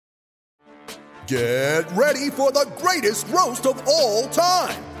Get ready for the greatest roast of all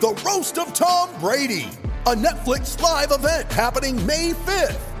time, the Roast of Tom Brady, a Netflix live event happening May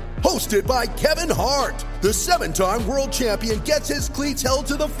 5th. Hosted by Kevin Hart, the 7-time world champion gets his cleats held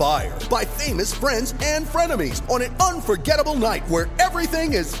to the fire by famous friends and frenemies on an unforgettable night where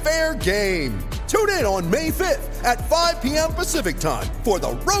everything is fair game. Tune in on May 5th at 5 p.m. Pacific time for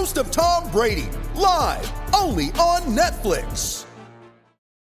the Roast of Tom Brady, live only on Netflix.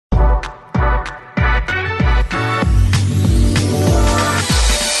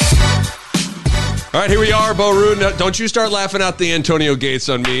 All right, here we are, Bo Ruud. Don't you start laughing out the Antonio Gates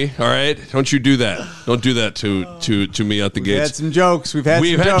on me, all right? Don't you do that. Don't do that to me out the gates. We've had some jokes. We've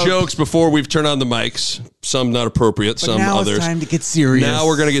had jokes before we've turned on the mics. Some not appropriate, but some now others. It's time to get serious. Now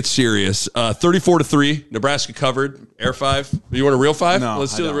we're going to get serious. 34-3, Nebraska covered. Air 5. You want a real 5? No,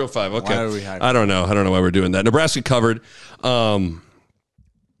 Let's do the real 5. Okay. Why are we hiding? I don't know why we're doing that. Nebraska covered. I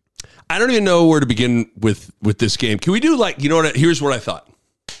don't even know where to begin with this game. Can we do here's what I thought.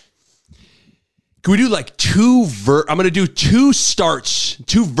 Can we do like I'm going to do two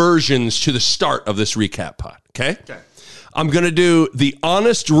versions to the start of this recap pod, okay? I'm going to do the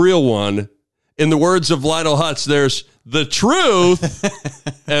honest, real one. In the words of Lionel Hutz, there's the truth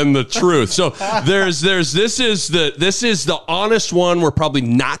and the truth. So this is the honest one we're probably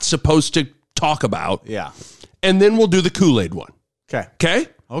not supposed to talk about. Yeah. And then we'll do the Kool-Aid one. Okay.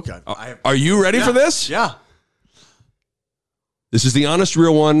 Are you ready for this? Yeah. This is the honest,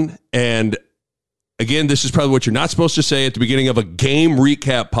 real one, and again, this is probably what you're not supposed to say at the beginning of a game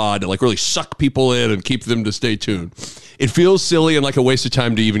recap pod to like really suck people in and keep them to stay tuned. It feels silly and like a waste of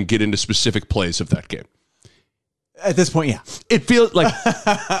time to even get into specific plays of that game. At this point, yeah. It feels like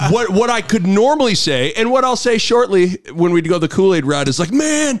what I could normally say, and what I'll say shortly when we go the Kool-Aid route is like,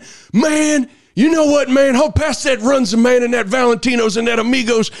 man, you know what, man? How past that runs, man, and that Valentino's and that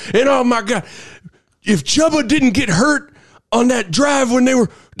Amigos, and oh my God. If Chubba didn't get hurt on that drive when they were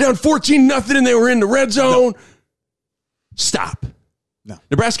down 14-0 and they were in the red zone. No. Stop. No.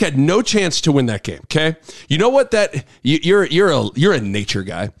 Nebraska had no chance to win that game, okay? You know what you're a nature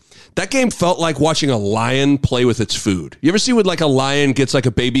guy. That game felt like watching a lion play with its food. You ever see when like a lion gets like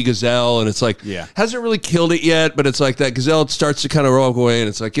a baby gazelle and it's like, hasn't really killed it yet, but it's like that gazelle starts to kind of walk away and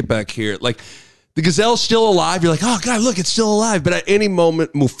it's like, get back here. Like the gazelle's still alive. You're like, oh God, look, it's still alive. But at any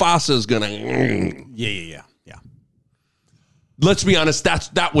moment, Mufasa is going to. Yeah. Let's be honest,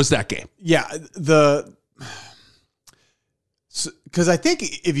 that was that game. Yeah, because I think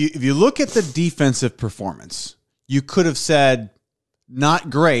if you look at the defensive performance, you could have said not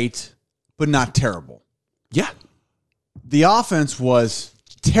great, but not terrible. Yeah. The offense was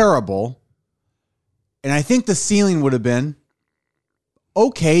terrible, and I think the ceiling would have been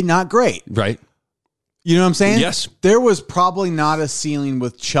okay, not great. Right. You know what I'm saying? Yes. There was probably not a ceiling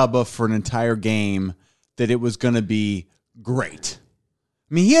with Chubba for an entire game that it was going to be great.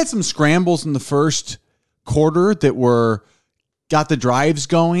 I mean, he had some scrambles in the first quarter that got the drives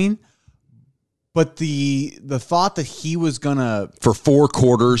going, but the thought that he was gonna for 4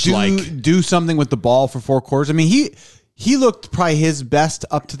 quarters do something with the ball for 4 quarters. I mean, he looked probably his best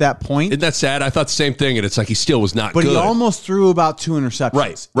up to that point. Isn't that sad? I thought the same thing, and it's like he still was not good. But he almost threw about 2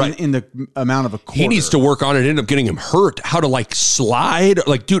 interceptions in the amount of a quarter. He needs to work on it. It ended up getting him hurt. How to like slide.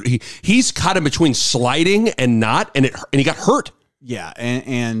 Like, dude, he's caught in between sliding and not, and he got hurt. Yeah,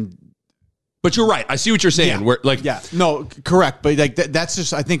 and but you're right. I see what you're saying. Yeah. Where like no, correct. But like that's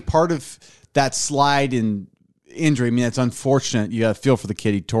just, I think, part of that slide and injury. I mean, it's unfortunate. You got to feel for the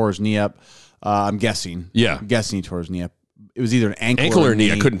kid. He tore his knee up. I'm guessing. Yeah. I'm guessing he tore his knee up. It was either an ankle or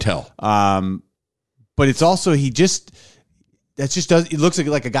knee. I couldn't tell. But it's also, it looks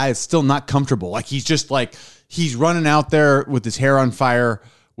like a guy that's still not comfortable. Like he's running out there with his hair on fire,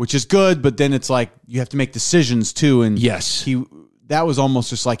 which is good, but then it's like you have to make decisions too. And yes, that was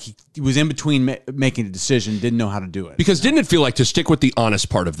almost just like he was in between making a decision, didn't know how to do it. Because didn't it feel like, to stick with the honest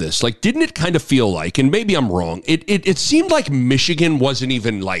part of this, like didn't it kind of feel like, and maybe I'm wrong, it seemed like Michigan wasn't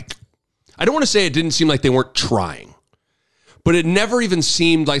even like, I don't want to say it didn't seem like they weren't trying, but it never even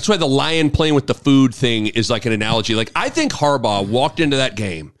seemed like, that's why the lion playing with the food thing is like an analogy. Like I think Harbaugh walked into that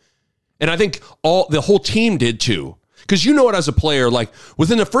game, and I think the whole team did too. Because you know it as a player, like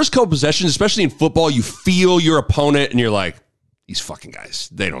within the first couple possessions, especially in football, you feel your opponent and you're like, these fucking guys,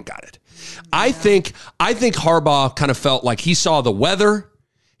 they don't got it. I think Harbaugh kind of felt like he saw the weather,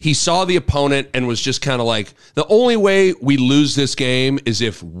 he saw the opponent, and was just kind of like, the only way we lose this game is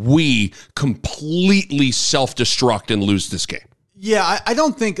if we completely self-destruct and lose this game. Yeah, I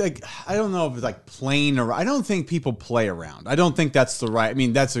don't think, like, I don't know if it's like playing around. I don't think people play around. I don't think that's the right, I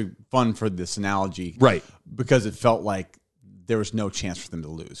mean, that's fun for this analogy. Right. Because it felt like there was no chance for them to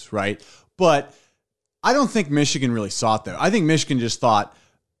lose, right? But I don't think Michigan really saw it there. I think Michigan just thought,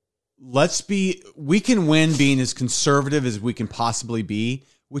 we can win being as conservative as we can possibly be,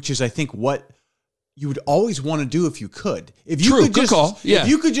 which is, I think, what you would always want to do if you could. If you could good just, call. Yeah. If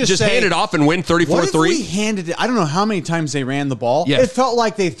you could just say, hand it off and win 34-3. What if we handed it? I don't know how many times they ran the ball. Yeah. It felt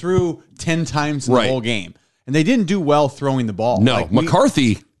like they threw 10 times in the whole game. And they didn't do well throwing the ball. No,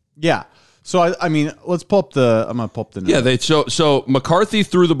 McCarthy. Yeah. So, I mean, let's pull up I'm going to pull up the number. Yeah, so McCarthy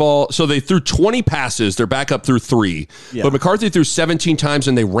threw the ball. So they threw 20 passes. They're back up through 3. Yeah. But McCarthy threw 17 times,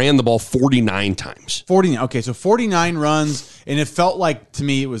 and they ran the ball 49 times. 49. Okay, so 49 runs, and it felt like, to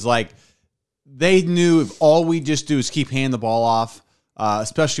me, it was like they knew if all we just do is keep handing the ball off,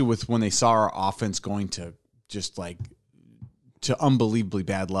 especially with when they saw our offense going to just like to unbelievably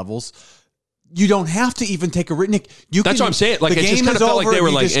bad levels. You don't have to even take a Nick. That's what I'm saying. Like, it just kind of felt like they were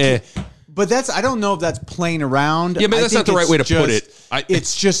like, But I don't know if that's playing around. Yeah, but that's not the right way to put it.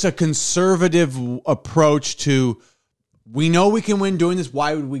 It's just a conservative approach to, we know we can win doing this.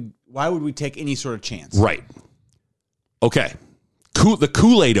 Why would we take any sort of chance? Right. Okay. The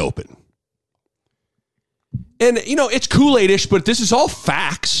Kool-Aid Open. And, it's Kool-Aid-ish, but this is all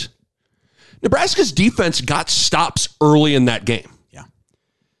facts. Nebraska's defense got stops early in that game.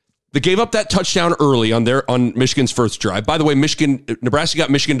 They gave up that touchdown early on Michigan's first drive. By the way, Nebraska got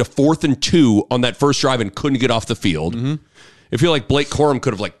Michigan to 4th and 2 on that first drive and couldn't get off the field. Mm-hmm. I feel like Blake Corum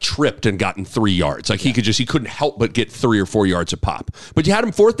could have tripped and gotten 3 yards. He couldn't help but get 3 or 4 yards a pop. But you had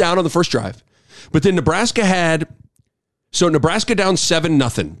him 4th down on the first drive. But then Nebraska down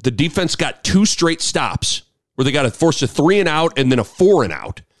 7-0. The defense got 2 straight stops where they got forced a 3 and out and then a 4 and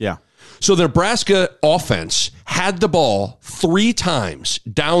out. Yeah. So the Nebraska offense had the ball 3 times,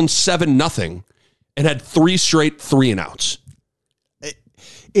 down 7-0, and had 3 straight 3 and outs.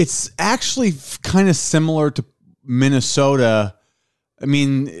 It's actually kind of similar to Minnesota. I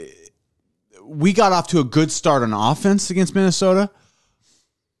mean, we got off to a good start on offense against Minnesota,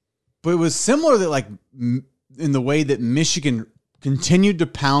 but it was similar that in the way that Michigan continued to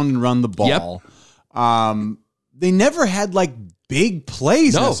pound and run the ball. Yep. They never had big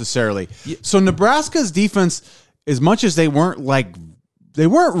plays necessarily. So Nebraska's defense, as much as they weren't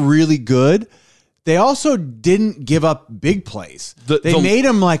really good, they also didn't give up big plays. They made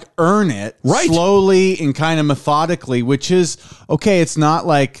them earn it slowly and kind of methodically, which is okay. It's not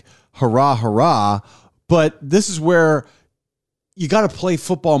hurrah, but this is where you got to play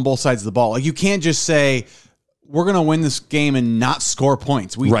football on both sides of the ball. You can't just say we're going to win this game and not score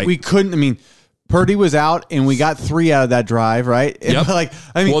points. We couldn't. I mean, Purdy was out, and we got 3 out of that drive, right? Yep.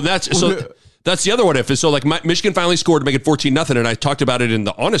 That's the other one. Michigan finally scored to make it 14-0, and I talked about it in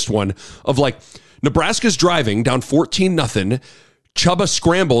the honest one of Nebraska's driving down 14-0. Chubba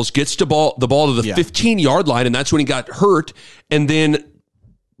scrambles, gets the ball to the 15-yard line, and that's when he got hurt. And then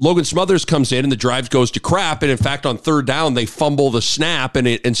Logan Smothers comes in, and the drive goes to crap. And in fact, on 3rd down, they fumble the snap,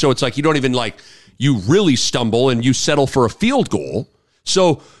 and so it's you don't even you really stumble and you settle for a field goal.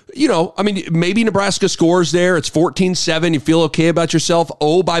 So, maybe Nebraska scores there. It's 14-7. You feel okay about yourself.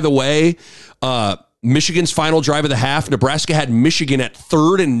 Oh, by the way, Michigan's final drive of the half, Nebraska had Michigan at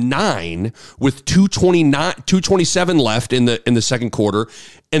 3rd and 9 with 2:27 left in the second quarter.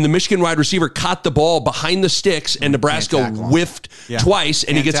 And the Michigan wide receiver caught the ball behind the sticks, and Nebraska whiffed twice,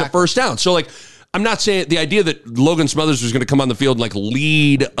 and he gets a first down. So, I'm not saying the idea that Logan Smothers was going to come on the field and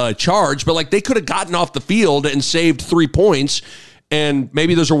lead a charge, but they could have gotten off the field and saved 3 points. And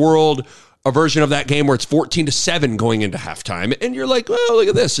maybe there's a version of that game where it's 14-7 going into halftime. And you're like, well, look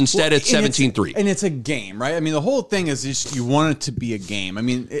at this. Instead, it's 17-3. And it's a game, right? I mean, the whole thing is just you want it to be a game. I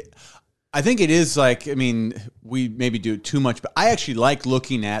mean, I think it is we maybe do it too much, but I actually like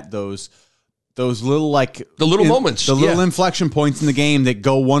looking at those little the little moments, the little inflection points in the game that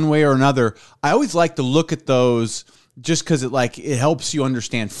go one way or another. I always like to look at those just because it helps you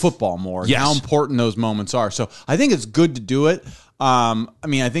understand football more, and how important those moments are. So I think it's good to do it.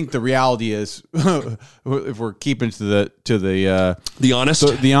 I think the reality is, if we're keeping to the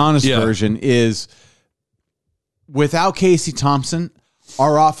honest version is, without Casey Thompson,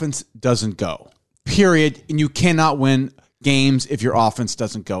 our offense doesn't go. Period. And you cannot win games if your offense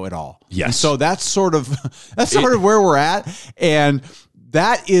doesn't go at all. Yes. And so that's sort of where we're at, and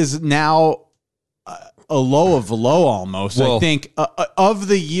that is now a low of a low almost. Well, I think of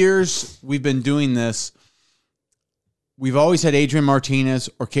the years we've been doing this, we've always had Adrian Martinez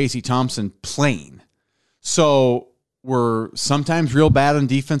or Casey Thompson playing. So we're sometimes real bad on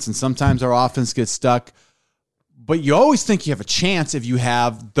defense, and sometimes our offense gets stuck. But you always think you have a chance if you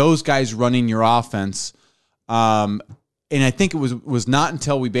have those guys running your offense. And I think it was not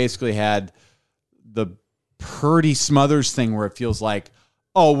until we basically had the Purdy Smothers thing where it feels like,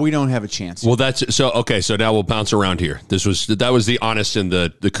 oh, we don't have a chance. Well, that's so okay. So now we'll bounce around here. That was the honest and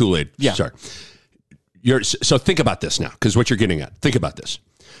the Kool-Aid. Yeah. Sorry. So think about this now, because what you're getting at. Think about this.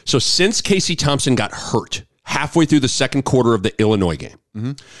 So since Casey Thompson got hurt halfway through the second quarter of the Illinois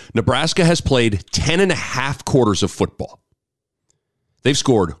game, Nebraska has played 10 and a half quarters of football. They've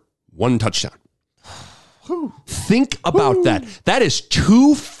scored 1 touchdown. Think about that. That is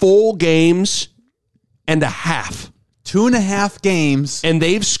 2 full games and a half. 2.5 games. And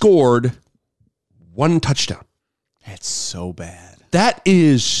they've scored 1 touchdown. That's so bad. That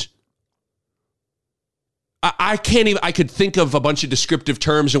is... I can't even... I could think of a bunch of descriptive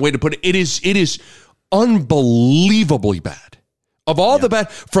terms and way to put it. It is unbelievably bad. Of all the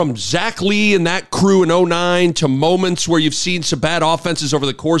bad, from Zach Lee and that crew in 2009 to moments where you've seen some bad offenses over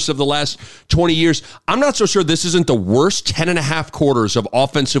the course of the last 20 years, I'm not so sure this isn't the worst 10 and a half quarters of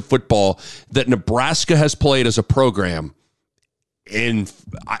offensive football that Nebraska has played as a program. And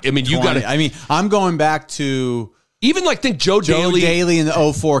I mean, you got to... I mean, I'm going back to... Even like think Joe Daly in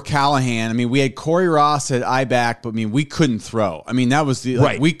the 04 Callahan. I mean, we had Corey Ross at I-back, but I mean, we couldn't throw. I mean, that was the...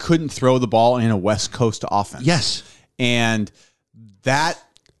 Right. We couldn't throw the ball in a West Coast offense. Yes. And...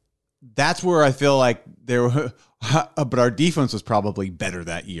 That's where I feel like there were, but our defense was probably better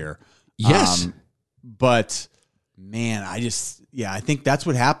that year. Yes. But man, I think that's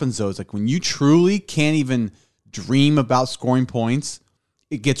what happens though. It's like when you truly can't even dream about scoring points,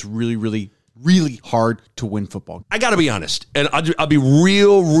 it gets really, really, really hard to win football. I got to be honest, and I'll be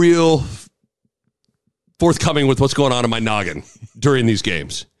real forthcoming with what's going on in my noggin during these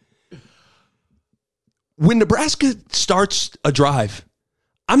games. When Nebraska starts a drive,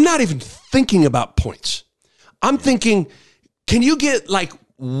 I'm not even thinking about points. I'm thinking, can you get like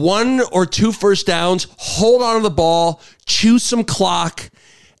 1 or 2 first downs, hold on to the ball, chew some clock,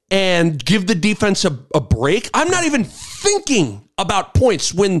 and give the defense a break? I'm not even thinking about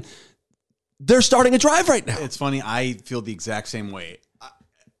points when they're starting a drive right now. It's funny. I feel the exact same way.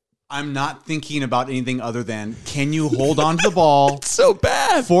 I'm not thinking about anything other than, can you hold on to the ball It's so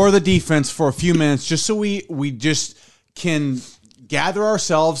bad for the defense for a few minutes, just so we just can gather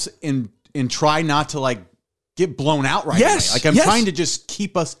ourselves and try not to like get blown out right away. Like I'm trying to just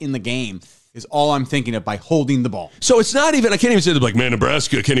keep us in the game is all I'm thinking of by holding the ball. So it's not even, I can't even say like, man,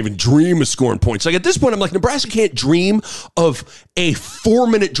 Nebraska can't even dream of scoring points. Like at this point, I'm like, Nebraska can't dream of a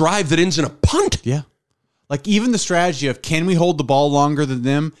 4-minute drive that ends in a punt. Yeah. Like even the strategy of, can we hold the ball longer than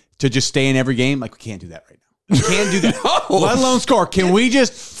them to just stay in every game? Like we can't do that right now. We can't do that. No. Let alone score. Can we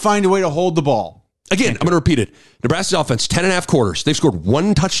just find a way to hold the ball? Again, I'm going to repeat it. Nebraska's offense, 10 and a half quarters. They've scored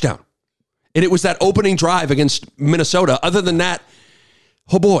 1 touchdown. And it was that opening drive against Minnesota. Other than that,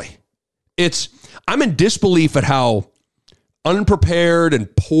 oh boy. I'm in disbelief at how unprepared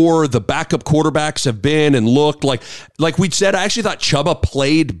and poor the backup quarterbacks have been and looked. Like we'd said, I actually thought Chubba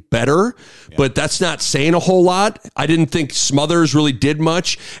played better, but that's not saying a whole lot. I didn't think Smothers really did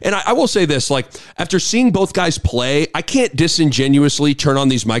much. And I will say this, like after seeing both guys play, I can't disingenuously turn on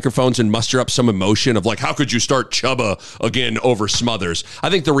these microphones and muster up some emotion of like, how could you start Chubba again over Smothers?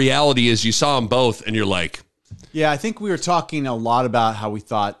 I think the reality is you saw them both and you're like... Yeah, I think we were talking a lot about how we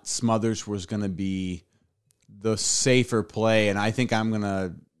thought Smothers was going to be the safer play, and I think I'm going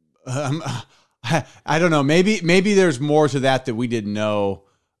to I don't know, maybe there's more to that we didn't know.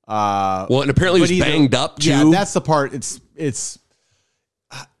 Well, and apparently he's banged up too. Yeah, that's the part. It's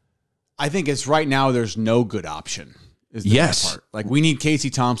I think it's right now there's no good option. Is the bad part. Like we need Casey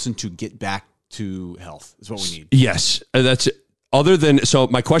Thompson to get back to health is what we need. Yes, that's it. So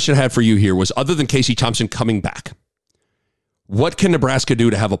my question I had for you here was, other than Casey Thompson coming back, what can Nebraska do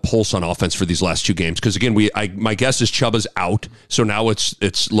to have a pulse on offense for these last 2 games? Because again, my guess is Chubba's out, so now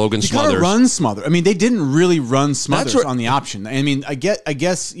it's Logan Smothers. Run Smothers. I mean, they didn't really run Smothers on the option. I mean, I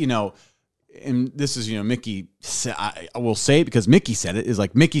guess you know, and this is Mickey. I will say it because Mickey said it. Is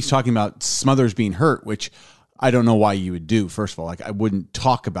like Mickey's talking about Smothers being hurt, which I don't know why you would do. First of all, like I wouldn't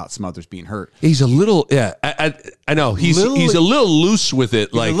talk about Smothers being hurt. He's a little, I know he's a little loose with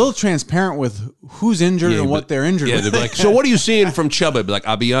it. Like a little transparent with who's injured and what they're injured with. They'd be like, so what are you seeing from Chubba? I'd be like,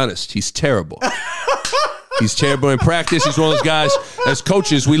 I'll be honest, he's terrible. He's terrible in practice. He's one of those guys. As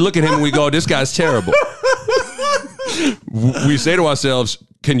coaches, we look at him and we go, this guy's terrible. We say to ourselves,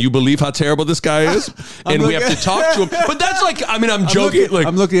 can you believe how terrible this guy is? And we have to talk to him. But that's like, I mean, I'm joking.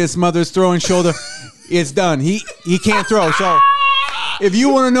 I'm looking at Smothers throwing shoulder. It's done. He can't throw. So if you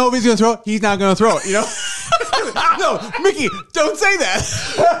want to know if he's going to throw, he's not going to throw it. No, Mickey, don't say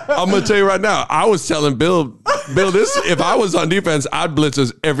that. I'm going to tell you right now. I was telling Bill Bill, if I was on defense, I'd blitz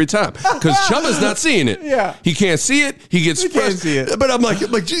us every time because Chubba's not seeing it. Yeah. He can't see it. He gets can't see it. But I'm like,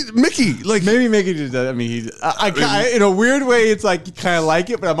 geez, Mickey, like maybe Mickey just does. I mean, I in a weird way, it's like you kind of like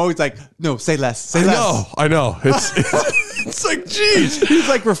it, but I'm always like, no, say less. Say less. I know. It's like, geez. He's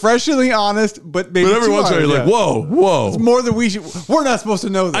like refreshingly honest, but maybe every once in a while, you're like, whoa. It's more than we should. We're not supposed to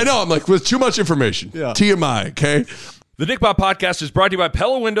know this. I know. I'm like, with too much information. Yeah. TMI, okay? The Nick Bob Podcast is brought to you by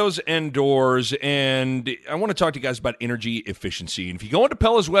Pella Windows and Doors, and I want to talk to you guys about energy efficiency. And if you go onto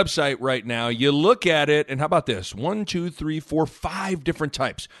Pella's website right now, you look at it, and how about this? 1, 2, 3, 4, 5 different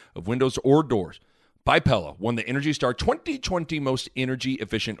types of windows or doors by Pella won the Energy Star 2020 Most Energy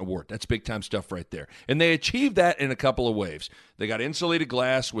Efficient Award. That's big-time stuff right there. And they achieved that in a couple of ways. They got insulated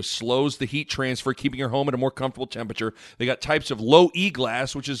glass, which slows the heat transfer, keeping your home at a more comfortable temperature. They got types of low-E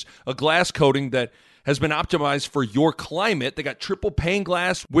glass, which is a glass coating that has been optimized for your climate. They got triple pane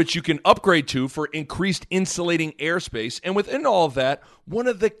glass, which you can upgrade to for increased insulating airspace. And within all of that, one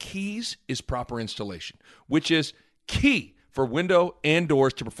of the keys is proper installation, which is key for window and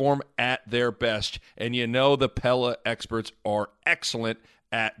doors to perform at their best. And you know the Pella experts are excellent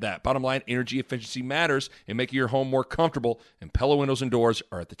at that. Bottom line, energy efficiency matters in making your home more comfortable, and Pella windows and doors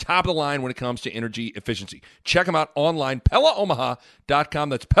are at the top of the line when it comes to energy efficiency. Check them out online, PellaOmaha.com.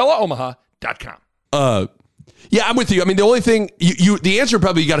 That's PellaOmaha.com. Yeah, I'm with you. I mean, the only thing the answer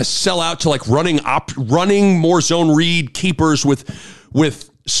probably you got to sell out to like running more zone read keepers with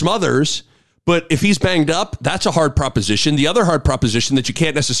Smothers. But if he's banged up, that's a hard proposition. The other hard proposition that you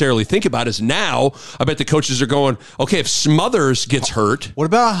can't necessarily think about is now, I bet the coaches are going, okay, if Smothers gets hurt. What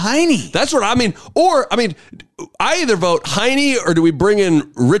about Heine? That's what I mean. I either vote Heine or do we bring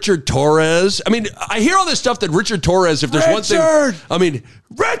in Richard Torres? I mean, I hear all this stuff that Richard Torres, if there's one thing. I mean,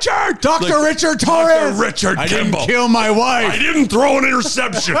 Richard! Dr. Richard Torres! Dr. Richard I Kimball. didn't kill my wife. I didn't throw an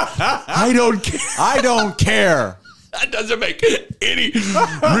interception. I don't care. I don't care. That doesn't make any.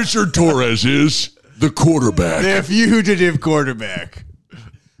 Richard Torres is the quarterback. The fugitive quarterback.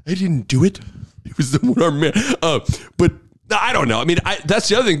 I didn't do it. It was the one arm man. But I don't know. I mean, that's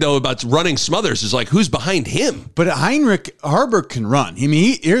the other thing, though, about running Smothers is like, who's behind him? But Heinrich Harburg can run. I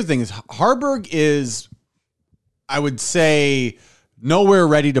mean, here's the thing is Harburg is, I would say, nowhere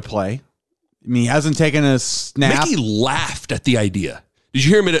ready to play. I mean, he hasn't taken a snap. Mickey laughed at the idea. Did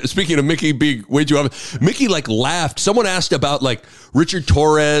you hear him? Speaking of Mickey being way too often, Mickey like laughed. Someone asked about like Richard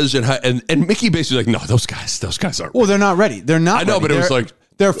Torres and Mickey basically like, no, those guys aren't. Well, they're not ready. They're not. I know, ready. but it was like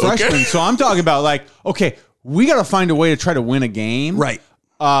they're freshmen. Okay. So I'm talking about like, okay, we got to find a way to try to win a game. Right.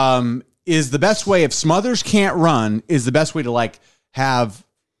 Is the best way if Smothers can't run? Is the best way to like have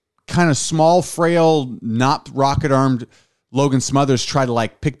kind of small, frail, not rocket armed Logan Smothers try to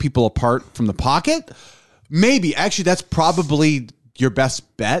like pick people apart from the pocket? Maybe actually that's probably your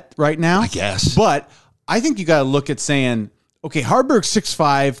best bet right now, I guess. But I think you got to look at saying, okay, Harburg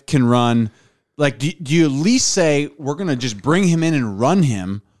 6'5" can run. Like, do you at least say we're going to just bring him in and run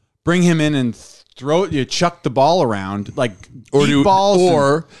him, bring him in and chuck the ball around, like balls?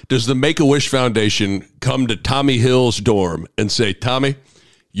 Or does the Make-A-Wish Foundation come to Tommy Hill's dorm and say, Tommy,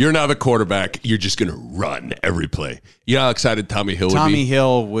 you're not a quarterback. You're just going to run every play. You know how excited Tommy Hill would be? Tommy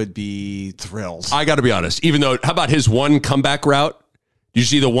Hill would be thrilled. I got to be honest. Even though, how about his one comeback route? Did you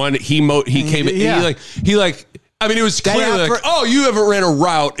see the one he came in? Yeah. He I mean, it was clearly like, oh, you haven't ran a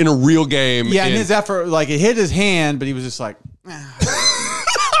route in a real game. Yeah, and his effort, like it hit his hand, but he was just like, I mean, what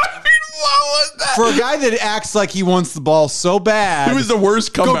was that? For a guy that acts like he wants the ball so bad, it was the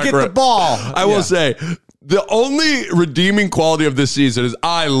worst comeback route. Go get the ball. I will say, the only redeeming quality of this season is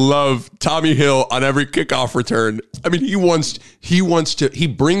I love Tommy Hill on every kickoff return. I mean, he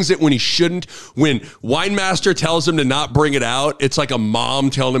brings it when he shouldn't. When Winemaster tells him to not bring it out, it's like a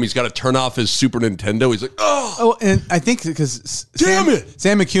mom telling him he's got to turn off his Super Nintendo. He's like, oh, and I think because Sam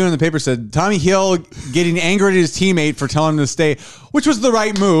McEwen in the paper said Tommy Hill getting angry at his teammate for telling him to stay, which was the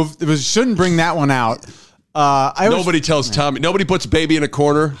right move. Shouldn't bring that one out. Nobody puts baby in a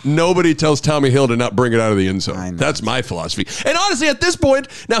corner. Nobody tells Tommy Hill to not bring it out of the end zone. That's my philosophy. And honestly, at this point,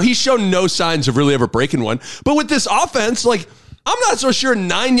 now he's shown no signs of really ever breaking one. But with this offense, like, I'm not so sure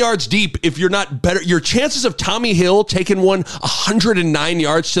 9 yards deep if you're not better. Your chances of Tommy Hill taking 109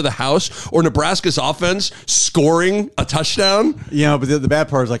 yards to the house or Nebraska's offense scoring a touchdown. Yeah, but the bad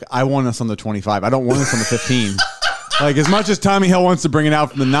part is like, I want us on the 25. I don't want us on the 15. Like, as much as Tommy Hill wants to bring it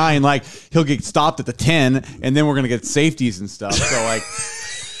out from the 9, like, he'll get stopped at the 10, and then we're going to get safeties and stuff. So, like,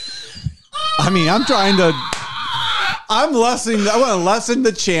 I mean, I want to lessen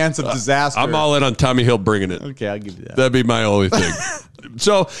the chance of disaster. I'm all in on Tommy Hill bringing it. Okay, I'll give you that. That'd be my only thing.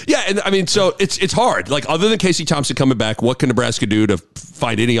 So yeah, and I mean, so it's hard. Like, other than Casey Thompson coming back, what can Nebraska do to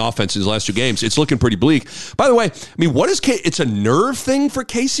find any offense in his last 2 games? It's looking pretty bleak. By the way, I mean, what is it's a nerve thing for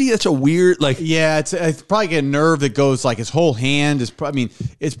Casey? That's a weird, like, yeah, it's probably a nerve that goes like his whole hand is. I mean,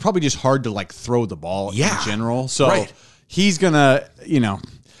 it's probably just hard to like throw the ball in general. So he's gonna,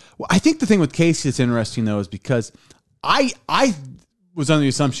 I think the thing with Casey that's interesting though is because I was under the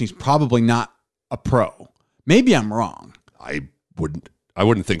assumption he's probably not a pro. Maybe I'm wrong. I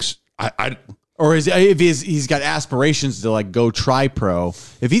wouldn't think so. Or if he's got aspirations to like go try pro.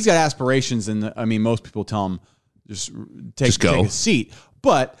 If he's got aspirations, then most people tell him just take a seat.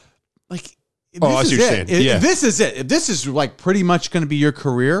 But like, this is it. If this is like pretty much going to be your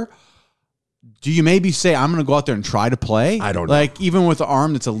career, do you maybe say I'm going to go out there and try to play? I don't know. Like, even with the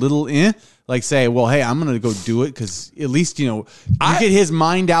arm that's a little like say, well, hey, I'm going to go do it because at least, you get his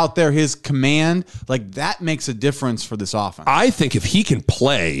mind out there, his command, like that makes a difference for this offense. I think if he can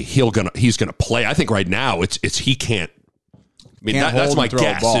play, he's going to play. I think right now it's he can't. I mean, that's my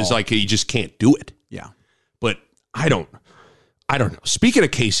guess is like he just can't do it. Yeah. But I don't know. Speaking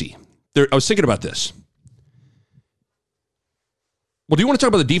of Casey, I was thinking about this. Well, do you want to talk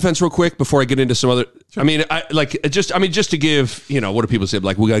about the defense real quick before I get into some other? Sure. I mean, just to give, what do people say?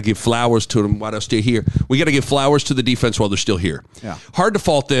 Like, we got to give flowers to them while they're still here. We got to give flowers to the defense while they're still here. Yeah. Hard to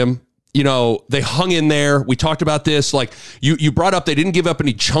fault them. They hung in there. We talked about this. Like, you brought up, they didn't give up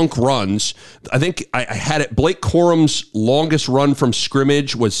any chunk runs. I think I had it. Blake Corum's longest run from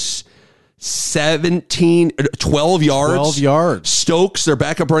scrimmage was 12 yards. 12 yards. Stokes, their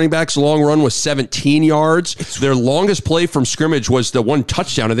backup running back's long run was 17 yards. Their longest play from scrimmage was the one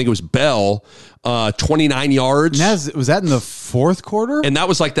touchdown. I think it was Bell, 29 yards. And was that in the fourth quarter? And that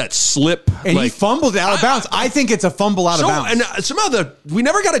was like that slip. And he fumbled out of bounds. I think it's a fumble out of bounds. And somehow we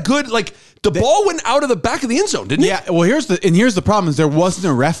never got a good, ball went out of the back of the end zone, didn't it? Yeah, well, here's the problem is there wasn't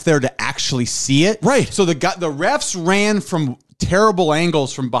a ref there to actually see it. Right. So the refs ran from terrible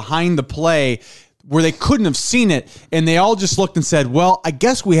angles from behind the play where they couldn't have seen it, and they all just looked and said, well, I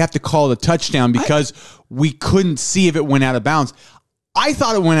guess we have to call it a touchdown because we couldn't see if it went out of bounds. I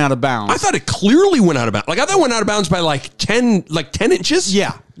thought it went out of bounds. I thought it clearly went out of bounds. Like, I thought it went out of bounds by 10 inches.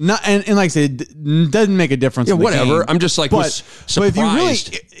 Yeah. And like I said, it doesn't make a difference. Yeah, in the whatever. game. I'm just like, was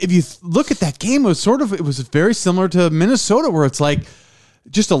surprised. But if you look at that game, it was very similar to Minnesota, where it's like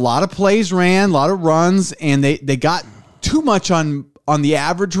just a lot of plays ran, a lot of runs, and they got too much on the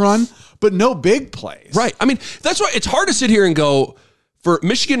average run, but no big plays. Right. I mean, that's why it's hard to sit here and go, for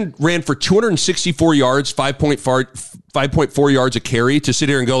Michigan ran for 264 yards, 5.4 yards a carry, to sit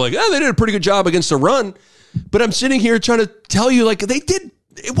here and go like, they did a pretty good job against the run. But I'm sitting here trying to tell you, like, it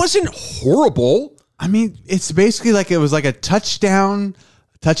wasn't horrible. I mean, it's basically like it was like a touchdown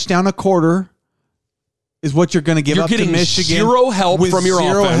a quarter is what you're going to give up to Michigan. Zero help from your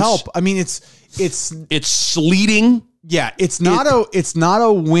offense. Zero help. I mean, it's sleeting. Yeah, it's not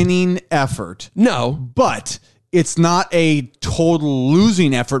a winning effort. No, but it's not a total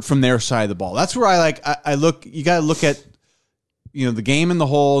losing effort from their side of the ball. That's where I look. You got to look at the game in the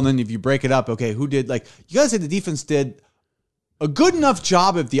whole, and then if you break it up, okay, who did? Like, you got to say the defense did a good enough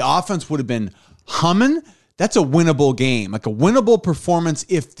job. If the offense would have been humming, that's a winnable game, like a winnable performance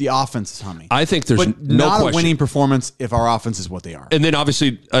if the offense is humming. I think there's but no not question. A winning performance if our offense is what they are. And then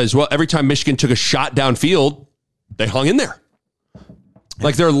obviously as well, every time Michigan took a shot downfield, they hung in there.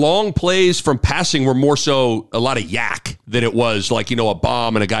 Like, their long plays from passing were more so a lot of yak than it was like, a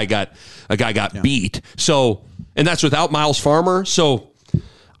bomb and a guy got beat. So, and that's without Miles Farmer. So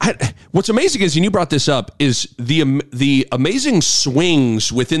what's amazing is, and you brought this up, is the amazing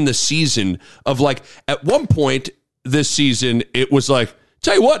swings within the season of, like, at one point this season, it was like,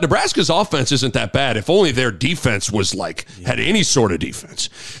 tell you what, Nebraska's offense isn't that bad. If only their defense was had any sort of defense.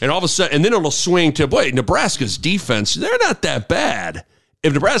 And all of a sudden, and then it'll swing to, boy, Nebraska's defense, they're not that bad.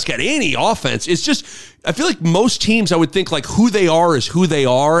 If Nebraska had any offense, it's just, I feel like most teams, I would think, like, who they are is who they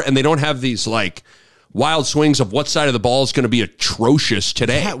are, and they don't have these, like, wild swings of what side of the ball is going to be atrocious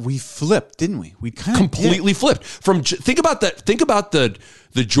today. Yeah, we flipped, didn't we? We kind of completely flipped. Think about that. Think about the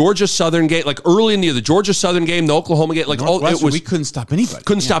Georgia Southern game, like early in the year, the Georgia Southern game, the Oklahoma game, like we couldn't stop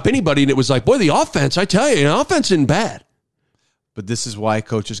anybody. Stop anybody, and it was like, boy, the offense. I tell you, the offense isn't bad. But this is why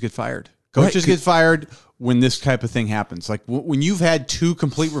coaches get fired. Coaches get fired when this type of thing happens. Like when you've had 2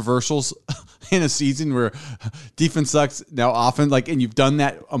 complete reversals in a season where defense sucks, now offense, like, and you've done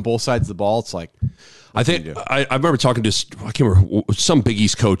that on both sides of the ball. It's like, I think I remember talking to, I can't remember, some Big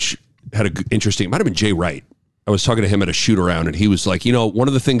East coach had an interesting, it might have been Jay Wright. I was talking to him at a shoot around, and he was like, one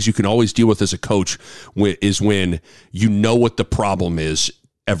of the things you can always deal with as a coach is when you know what the problem is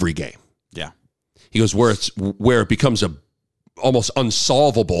every game. Yeah. He goes, where it becomes a almost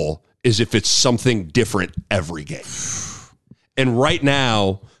unsolvable is if it's something different every game. And right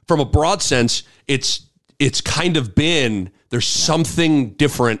now, from a broad sense, it's kind of been, there's something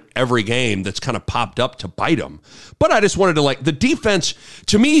different every game that's kind of popped up to bite them. But I just wanted to, like, the defense,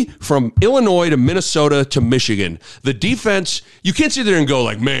 to me, from Illinois to Minnesota to Michigan, the defense, you can't sit there and go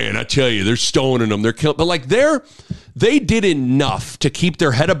like, man, I tell you, they're stoning them, they're killing, but like they did enough to keep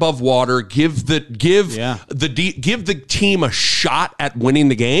their head above water, give the team a shot at winning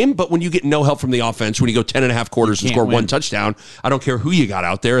the game. But when you get no help from the offense, when you go 10 and a half quarters and score one touchdown, I don't care who you got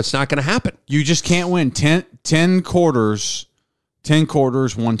out there, it's not going to happen. You just can't win 10 quarters,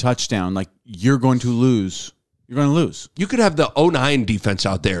 1 touchdown. Like, you're going to lose. You're going to lose. You could have the 09 defense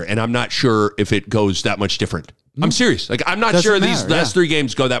out there, and I'm not sure if it goes that much different. I'm serious. Like, I'm not sure these last 3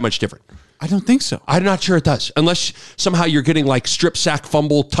 games go that much different. I don't think so. I'm not sure it does. Unless somehow you're getting like strip sack,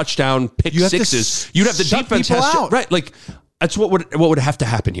 fumble, touchdown, pick sixes. You'd have the defense has to, right? Like, that's what would have to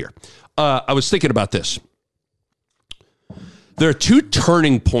happen here. I was thinking about this. There are 2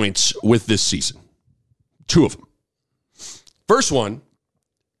 turning points with this season. 2 of them. First one,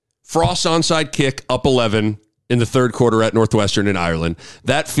 Frost onside kick up 11 in the third quarter at Northwestern in Ireland.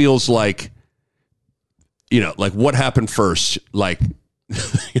 That feels like, like what happened first? Like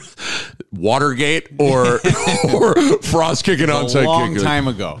Watergate or Frost kicking onside kick? A long time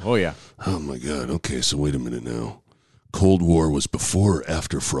ago. Oh, yeah. Oh, my God. Okay, so wait a minute now. Cold War was before or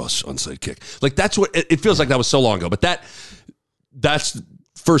after Frost's onside kick. Like, that's what it feels like. That was so long ago. But that's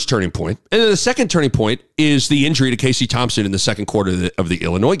first turning point. And then the second turning point is the injury to Casey Thompson in the second quarter of the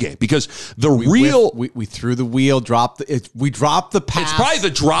Illinois game. Because we threw the wheel, we dropped the pass. It's probably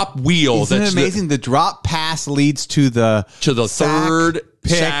the drop wheel. Isn't it amazing? The drop pass leads to the third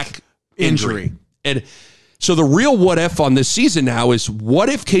sack injury. And so the real what if on this season now is, what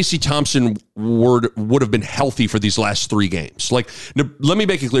if Casey Thompson would have been healthy for these last 3 games? Like, let me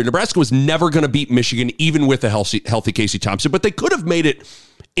make it clear. Nebraska was never going to beat Michigan, even with a healthy Casey Thompson, but they could have made it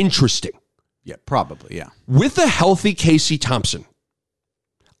interesting. Yeah, probably, yeah. With a healthy Casey Thompson,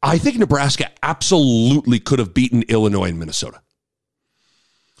 I think Nebraska absolutely could have beaten Illinois and Minnesota.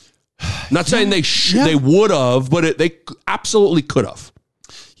 Not saying they would have, but they absolutely could have.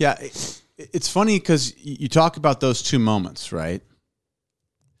 Yeah, it's funny because you talk about those 2 moments, right?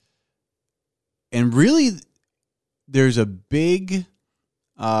 And really, there's a big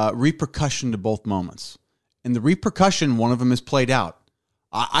repercussion to both moments. And the repercussion, one of them is played out.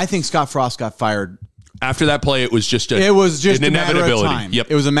 I think Scott Frost got fired. After that play, it was just an inevitability. Matter of time. Yep.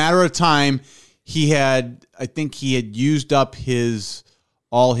 It was a matter of time. I think he had used up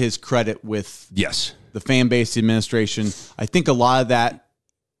all his credit with the fan base, the administration. I think a lot of that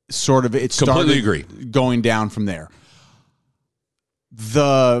it started going down from there.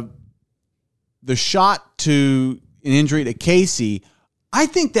 The shot to an injury to Casey, I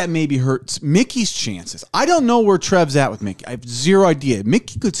think that maybe hurts Mickey's chances. I don't know where Trev's at with Mickey. I have zero idea.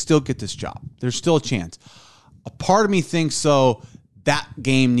 Mickey could still get this job. There's still a chance. A part of me thinks that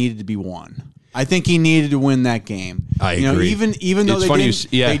game needed to be won. I think he needed to win that game. I agree. Even though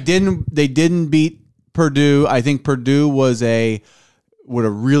they didn't beat Purdue. I think Purdue would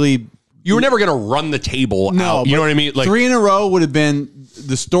have really. You were never going to run the table out. You know what I mean? Like, 3 in a row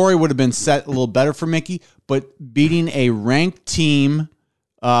the story would have been set a little better for Mickey, but beating a ranked team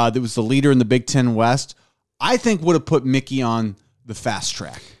that was the leader in the Big Ten West, I think would have put Mickey on the fast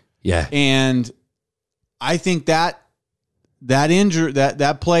track. Yeah. And I think that injury,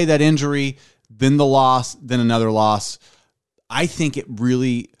 that play, that injury, then the loss, then another loss, I think it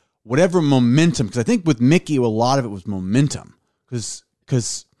really, whatever momentum, because I think with Mickey, a lot of it was momentum. Because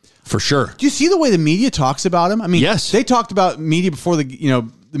for sure. Do you see the way the media talks about him? I mean, yes. They talked about media before the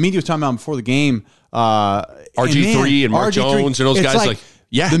media was talking about him before the game. RG3 and Mark Jones and those guys,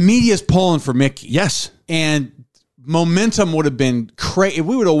 the media's pulling for Mickey. Yes. And momentum would have been crazy. If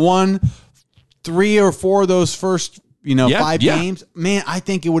we would have won 3 or 4 of those first, 5 games, man, I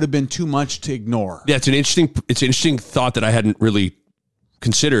think it would have been too much to ignore. Yeah, it's an interesting thought that I hadn't really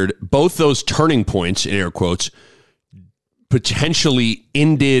considered. Both those turning points, in air quotes, potentially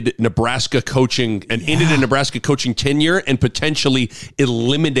ended Nebraska coaching and ended a Nebraska coaching tenure and potentially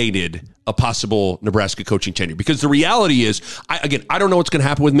eliminated a possible Nebraska coaching tenure. Because the reality is, I don't know what's going to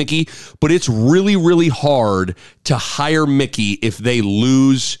happen with Mickey, but it's really, really hard to hire Mickey if they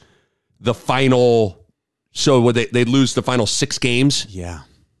lose the final. So they lose the final 6 games. Yeah.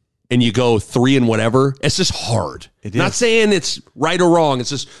 And you go 3 and whatever. It's just hard. It is. Not saying it's right or wrong. It's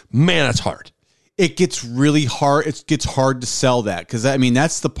just, man, that's hard. It gets really hard. It gets hard to sell that because,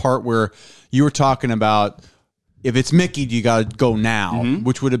 that's the part where you were talking about if it's Mickey, you got to go now,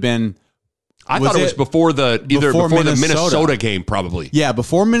 which would have been I thought it was before the Minnesota game, probably. Yeah,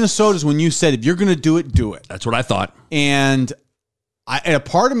 before Minnesota's when you said, if you're going to do it, do it. That's what I thought. And a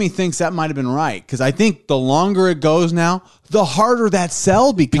part of me thinks that might have been right, because I think the longer it goes now, the harder that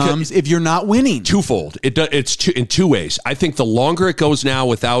sell becomes if you're not winning. Twofold. It's in two ways. I think the longer it goes now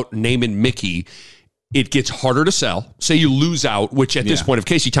without naming Mickey, it gets harder to sell. Say you lose out, which at this point, if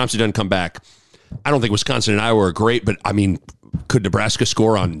Casey Thompson doesn't come back, I don't think Wisconsin and Iowa are great, but I mean, could Nebraska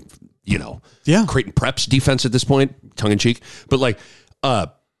score on, Creighton Prep's defense at this point, tongue in cheek? But like,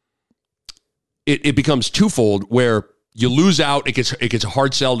 it becomes twofold where you lose out. It gets a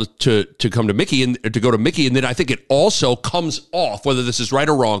hard sell to come to Mickey and to go to Mickey, and then I think it also comes off. Whether this is right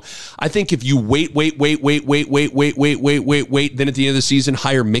or wrong, I think if you wait, then at the end of the season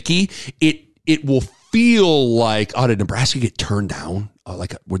hire Mickey, it will feel like, did Nebraska get turned down?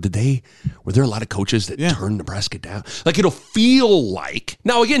 Were there a lot of coaches that turned Nebraska down? Like, it'll feel like,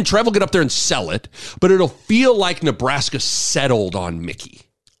 now again, Trev will get up there and sell it, but it'll feel like Nebraska settled on Mickey.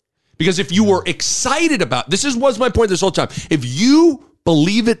 Because if you were excited about, was my point this whole time. If you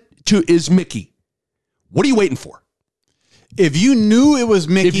believe it is Mickey, what are you waiting for? If you knew it was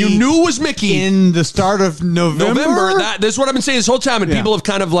Mickey, in the start of November, that's what I've been saying this whole time. And people have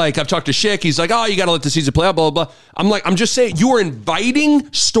kind of like, I've talked to Schick. He's like, you got to let the season play out, blah, blah, blah. I'm just saying, you are inviting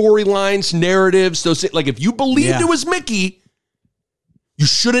storylines, narratives, those, like, if you believed it was Mickey, you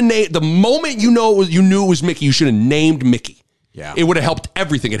should have named, the moment you knew it was Mickey, you should have named Mickey. Yeah. It would have helped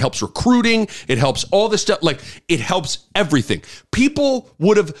everything. It helps recruiting. It helps all this stuff. Like, it helps everything. People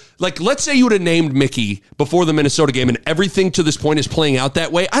would have, like, let's say you would have named Mickey before the Minnesota game and everything to this point is playing out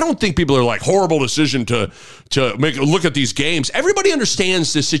that way. I don't think people are like, horrible decision to make a look at these games. Everybody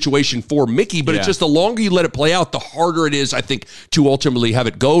understands this situation for Mickey, but it's just the longer you let it play out, the harder it is, I think, to ultimately have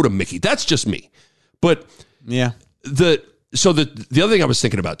it go to Mickey. That's just me. But the other thing I was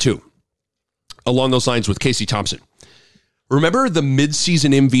thinking about too, along those lines with Casey Thompson. Remember the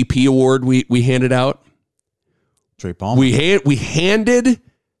midseason MVP award we handed out? Trey Palmer. We handed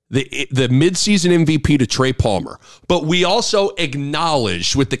the midseason MVP to Trey Palmer, but we also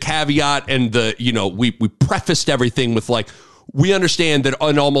acknowledged with the caveat and we prefaced everything with, like, we understand that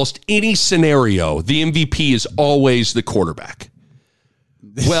in almost any scenario, the MVP is always the quarterback.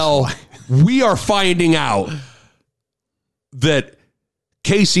 Well, we are finding out that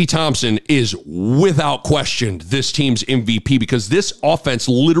Casey Thompson is without question this team's MVP, because this offense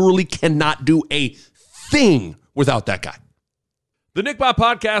literally cannot do a thing without that guy. The Nick Bob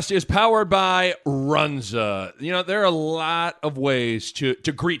Podcast is powered by Runza. There are a lot of ways to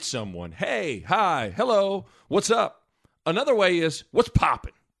greet someone. Hey, hi, hello, what's up? Another way is, what's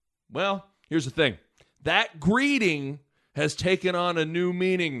poppin'? Well, here's the thing. That greeting has taken on a new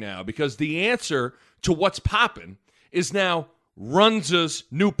meaning now, because the answer to what's poppin' is now Runza's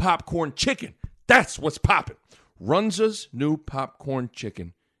new popcorn chicken. That's what's popping. Runza's new popcorn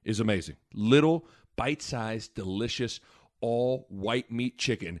chicken is amazing. Little, bite-sized, delicious, all white meat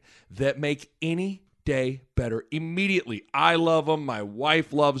chicken that make any day better immediately. I love them. My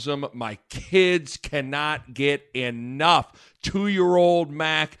wife loves them. My kids cannot get enough. 2-year-old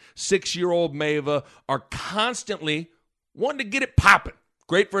Mac, 6-year-old Mava are constantly wanting to get it popping.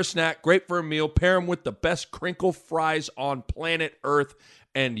 Great for a snack, great for a meal. Pair them with the best crinkle fries on planet Earth,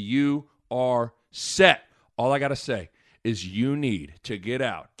 and you are set. All I got to say is you need to get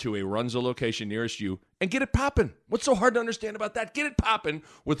out to a Runza location nearest you and get it popping. What's so hard to understand about that? Get it popping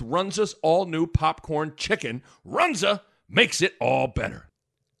with Runza's all-new popcorn chicken. Runza makes it all better.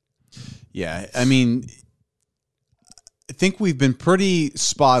 Yeah, I mean, I think we've been pretty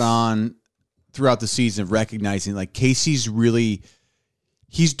spot on throughout the season of recognizing, like, Casey's really...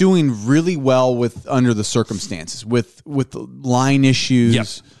 He's doing really well with under the circumstances, with line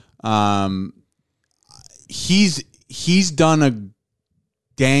issues. Yep. He's done a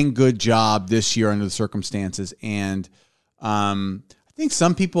dang good job this year under the circumstances, and I think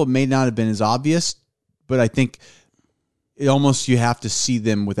some people may not have been as obvious, but I think it almost, you have to see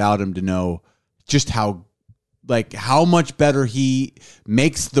them without him to know just how much better he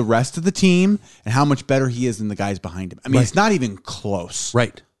makes the rest of the team and how much better he is than the guys behind him. I mean, It's not even close.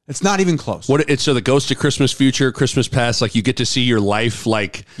 Right. It's not even close. So the Ghost of Christmas Future, Christmas Past, like, you get to see your life,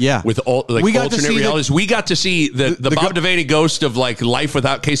 like, with all, like, alternate realities. We got to see the Bob Devaney ghost of, like, life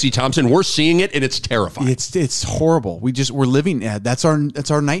without Casey Thompson. We're seeing it, and it's terrifying. It's horrible. We're living. That's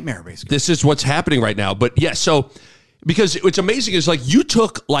our nightmare, basically. This is what's happening right now. But yeah, so because what's amazing is, like, you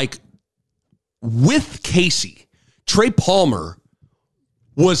took, like, with Casey, Trey Palmer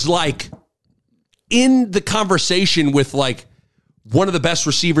was, like, in the conversation with, like, one of the best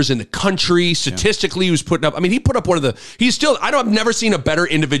receivers in the country. Statistically, he was putting up, he put up I've never seen a better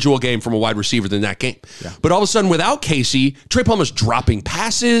individual game from a wide receiver than that game. Yeah. But all of a sudden, without Casey, Trey Palmer's dropping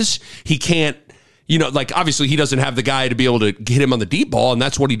passes. He can't, obviously he doesn't have the guy to be able to hit him on the deep ball, and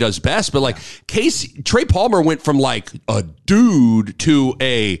that's what he does best. But Trey Palmer went from like a dude to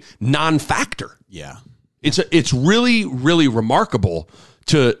a non-factor. Yeah. It's really, really remarkable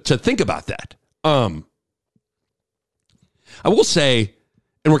to think about that. I will say,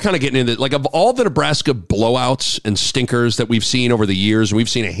 and we're kind of getting into it, of all the Nebraska blowouts and stinkers that we've seen over the years, and we've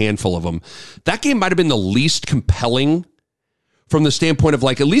seen a handful of them, that game might have been the least compelling from the standpoint of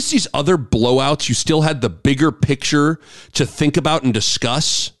at least these other blowouts, you still had the bigger picture to think about and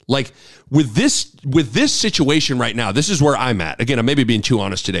discuss. With this situation right now, this is where I'm at. Again, I may be being too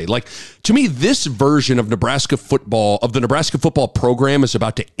honest today. To me, this version of the Nebraska football program is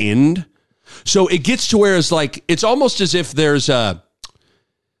about to end. So it gets to where it's almost as if there's a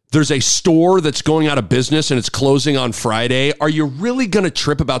store that's going out of business and it's closing on Friday. Are you really going to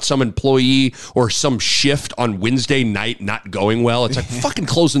trip about some employee or some shift on Wednesday night not going well? It's fucking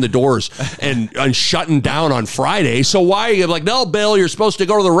closing the doors and shutting down on Friday. So why are you no, Bill, you're supposed to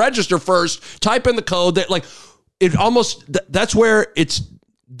go to the register first, type in the code that that's where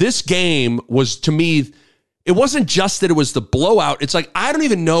this game was, to me, it wasn't just that it was the blowout. It's I don't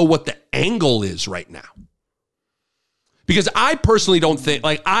even know what the angle is right now. Because I personally don't think,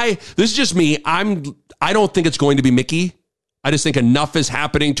 this is just me. I don't think it's going to be Mickey. I just think enough is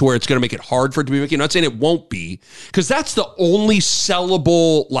happening to where it's going to make it hard for it to be Mickey. I'm not saying it won't be, because that's the only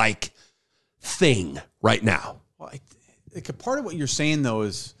sellable, thing right now. Well, a part of what you're saying, though,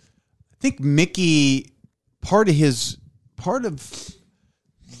 is I think Mickey, part of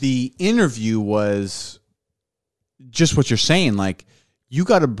the interview was just what you're saying. You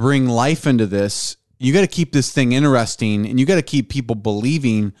got to bring life into this. You got to keep this thing interesting, and you got to keep people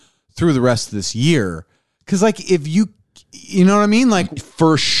believing through the rest of this year. Because, if you know what I mean?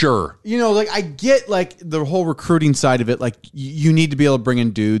 For sure. I get, the whole recruiting side of it. You need to be able to bring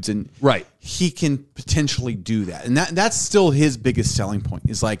in dudes, and right, he can potentially do that. And that's still his biggest selling point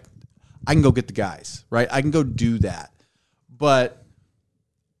is, I can go get the guys, right? I can go do that. But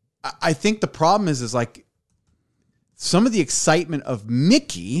I think the problem is some of the excitement of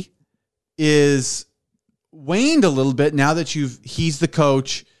Mickey is waned a little bit now that he's the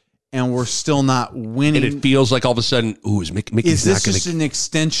coach and we're still not winning. And it feels like all of a sudden, is Mickey's is this just an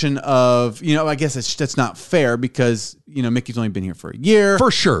extension of, I guess that's not fair because, Mickey's only been here for a year.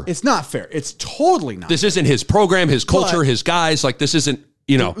 For sure. It's not fair. It's totally not. This isn't his program, his culture, his guys. This isn't,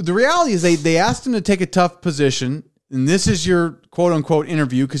 The reality is they asked him to take a tough position, and this is your quote unquote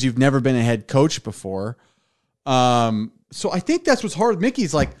interview because you've never been a head coach before. So I think that's what's hard with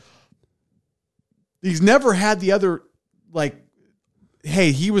Mickey's he's never had the other,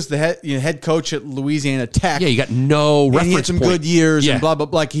 hey, he was the head coach at Louisiana Tech. Yeah, you got no reference point. He had some good years and blah, blah,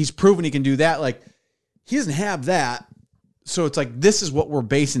 blah. He's proven he can do that. He doesn't have that. So it's this is what we're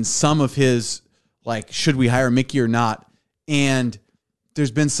basing some of his, should we hire Mickey or not? And there's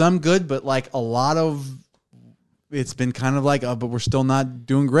been some good, but a lot of it's been kind of but we're still not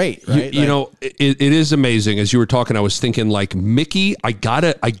doing great, right? It is amazing. As you were talking, I was thinking Mickey, I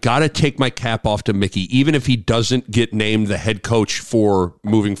gotta take my cap off to Mickey, even if he doesn't get named the head coach for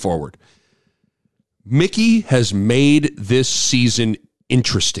moving forward. Mickey has made this season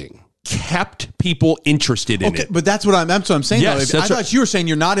interesting, kept people interested in it. But that's what I'm saying. Yes, I thought you were saying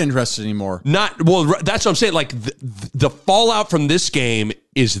you're not interested anymore. That's what I'm saying. The fallout from this game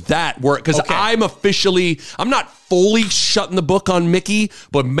is that because I'm not fully shutting the book on Mickey,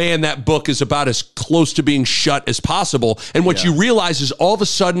 but man, that book is about as close to being shut as possible. And what you realize is all of a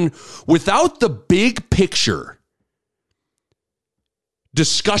sudden, without the big picture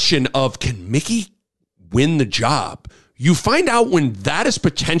discussion of can Mickey win the job, you find out when that is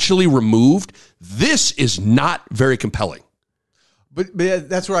potentially removed, this is not very compelling. But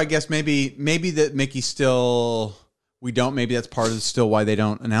that's where I guess maybe that Mickey still, maybe that's part of still why they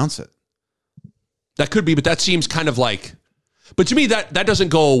don't announce it. That could be, but that seems kind of but to me that doesn't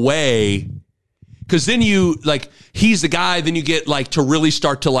go away because then you he's the guy, then you get to really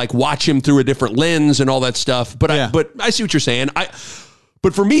start to watch him through a different lens and all that stuff. But I see what you're saying.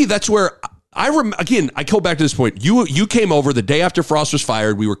 But for me, that's where I go back to this point. You came over the day after Frost was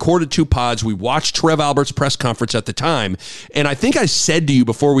fired. We recorded 2 pods. We watched Trev Albert's press conference at the time. And I think I said to you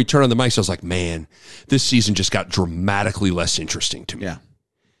before we turned on the mics, I was like, man, this season just got dramatically less interesting to me. Yeah.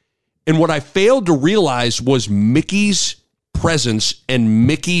 And what I failed to realize was Mickey's presence and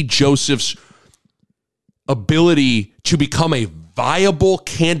Mickey Joseph's ability to become a viable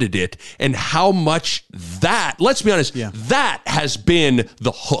candidate and how much that, let's be honest, that has been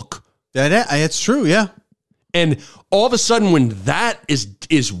the hook. It's true, yeah. And all of a sudden when that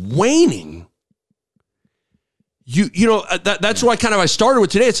is waning, that's why I started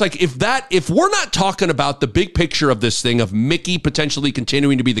with today. It's like if we're not talking about the big picture of this thing of Mickey potentially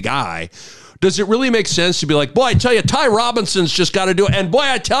continuing to be the guy, does it really make sense to be like, boy, I tell you, Ty Robinson's just got to do it. And boy,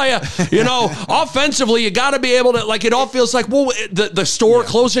 I tell you, offensively, you got to be able to, like, it all feels like, well, the store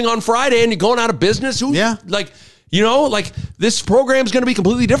closing on Friday and you're going out of business. This program's going to be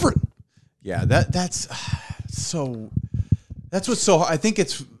completely different. Yeah, that's what's so hard. I think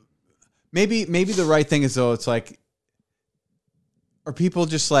it's maybe the right thing is, though, it's like, are people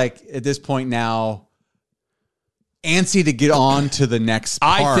just like at this point now antsy to get on to the next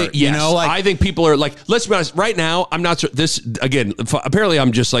part? I think, yes. I think people are like, let's be honest, right now, I'm not sure this, again, apparently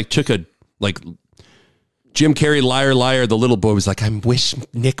I'm just like, took a, like, Jim Carrey, liar, liar, the little boy was like, I wish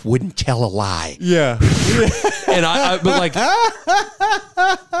Nick wouldn't tell a lie. Yeah. And but like,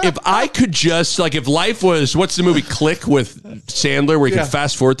 if I could just, like, if life was, what's the movie Click with Sandler where you can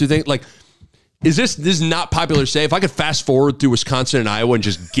fast forward through things? Like, this is not popular to say. If I could fast forward through Wisconsin and Iowa and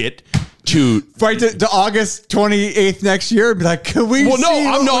just get to August 28th next year and be like, can we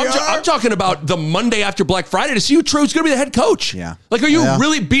I'm talking about the Monday after Black Friday to see who True's going to be the head coach. Yeah. Like, are you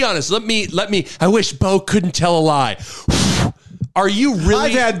really, be honest, let me, I wish Bo couldn't tell a lie. Are you really?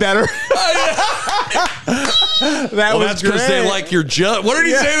 I've had better. That's because they like your jug. What did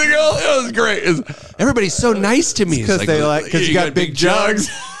he say to the girl? It was great. Everybody's so nice to me. Because because you got big jugs.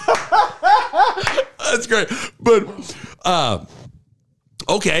 That's great. But,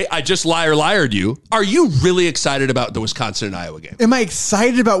 okay, I just liared you. Are you really excited about the Wisconsin and Iowa game? Am I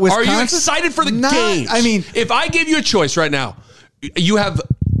excited about Wisconsin? Are you excited for the games? I mean, if I gave you a choice right now, you have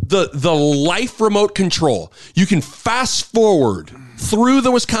the life remote control. You can fast forward through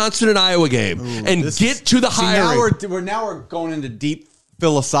the Wisconsin and Iowa game and get to the hiring. Now we're going into deep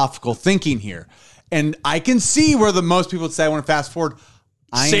philosophical thinking here. And I can see where the most people would say, I want to fast forward.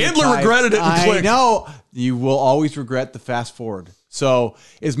 Sandler regretted it in Click. I know. You will always regret the fast forward. So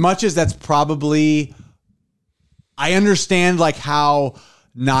as much as that's probably, I understand like how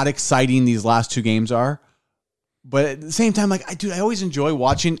not exciting these last two games are, but at the same time, like, I always enjoy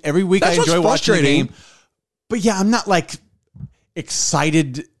watching every week. I enjoy watching the game, but yeah, I'm not like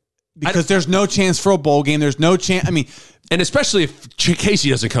excited because there's no chance for a bowl game. There's no chance. I mean, and especially if Casey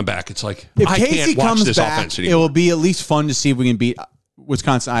doesn't come back, it's like, if I Casey can't watch comes this back, offense anymore. it will be at least fun to see if we can beat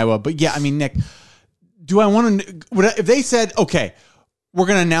Wisconsin, Iowa. But yeah, I mean, Nick, do I want to? If they said, okay, we're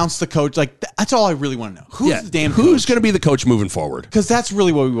going to announce the coach, like that's all I really want to know. Who's the damn coach? Who's going to be the coach moving forward? Because that's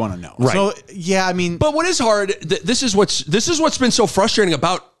really what we want to know. Right. So yeah, I mean, but what is hard? This is what's been so frustrating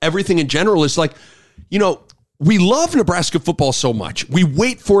about everything in general is like, we love Nebraska football so much. We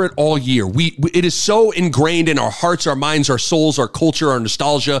wait for it all year. It is so ingrained in our hearts, our minds, our souls, our culture, our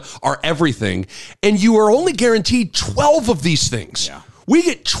nostalgia, our everything. And you are only guaranteed 12 of these things. Yeah. We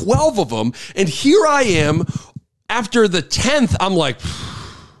get 12 of them, and here I am. After the 10th, I'm like,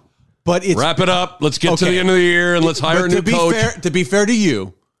 but wrap it up. Let's get to the end of the year and let's hire a new coach. To be fair to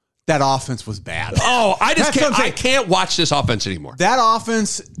you, that offense was bad. Oh, I can't watch this offense anymore. That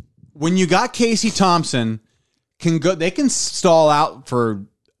offense, when you got Casey Thompson, they can stall out for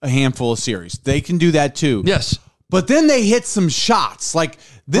a handful of series. They can do that too. Yes. But then they hit some shots. Like,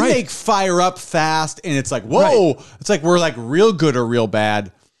 then they fire up fast, and it's like, whoa. Right. It's like we're like real good or real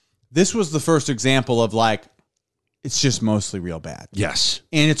bad. This was the first example of like, it's just mostly real bad. Yes.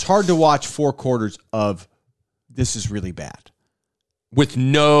 And it's hard to watch 4 quarters of this is really bad. With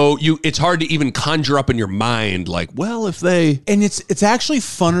it's hard to even conjure up in your mind, like, well, if they. And it's actually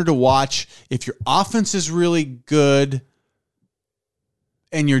funner to watch if your offense is really good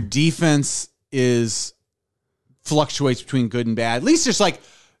and your defense fluctuates between good and bad. At least it's like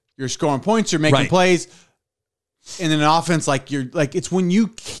you're scoring points, you're making plays. And then an offense, like it's when you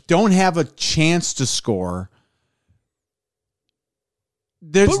don't have a chance to score.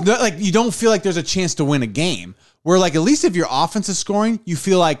 You don't feel like there's a chance to win a game. Where like at least if your offense is scoring, you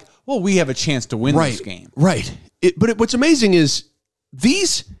feel like, well, we have a chance to win this game. Right. What's amazing is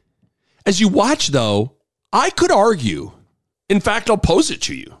these, as you watch though, I could argue. In fact, I'll pose it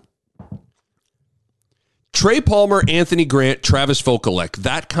to you. Trey Palmer, Anthony Grant, Travis Vokolek,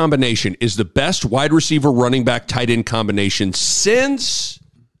 that combination is the best wide receiver, running back, tight end combination since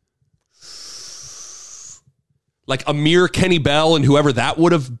like Amir, Kenny Bell, and whoever that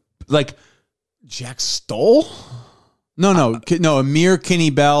would have, like Jack Stoll? No, Amir,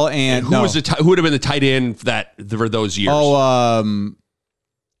 Kenny Bell, and who would have been the tight end for those years? Oh,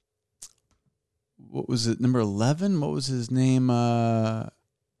 what was it? Number 11. What was his name?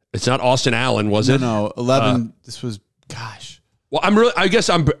 It's not Austin Allen, was it? No, 11. This was. Gosh. Well, I guess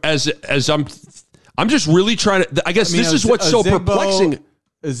I'm just really trying to. I guess this is what's so perplexing.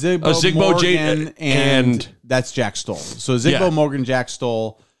 Zigbo Morgan, and that's Jack Stoll. So Zigbo Morgan, Jack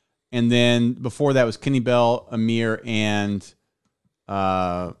Stoll, and then before that was Kenny Bell, Amir, and we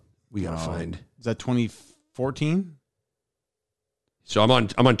gotta find. Is that 2014? So I'm on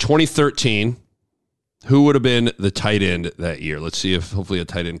 2013. Who would have been the tight end that year? Let's see if hopefully a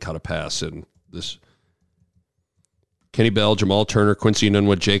tight end caught a pass in this. Kenny Bell, Jamal Turner, Quincy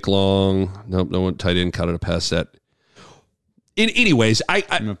Nunwood, Jake Long. Nope, no one tight end caught a pass that. Anyways, I'm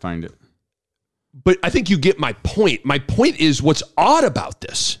gonna find it. But I think you get my point. My point is what's odd about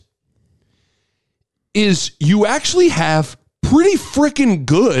this is you actually have pretty freaking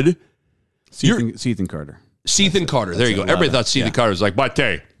good Sethan Carter. Sethan Carter. There you go. Everybody thought Sethan Carter was like, but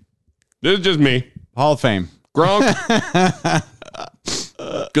hey, this is just me. Hall of Fame. Gronk.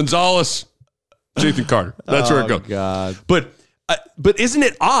 Gonzalez. Sethan Carter. That's where it goes. God. But isn't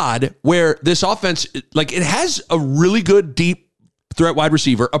it odd where this offense, like it has a really good deep threat wide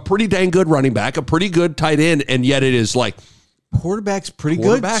receiver, a pretty dang good running back, a pretty good tight end, and yet it is like quarterback's pretty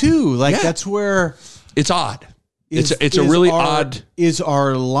good too. Like that's where it's odd. It's a really odd. Is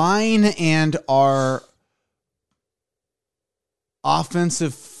our line and our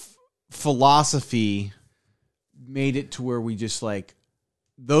offensive philosophy made it to where we just like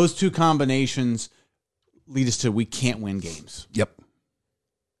those two combinations lead us to we can't win games. Yep.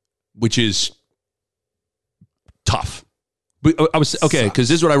 Which is tough. I was okay because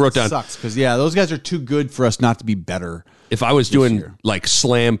this is what I wrote down. Sucks because those guys are too good for us not to be better. If I was doing like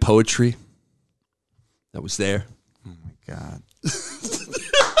slam poetry, that was there. Oh my God.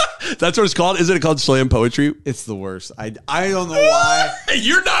 That's what it's called. Isn't it called slam poetry? It's the worst. I don't know why.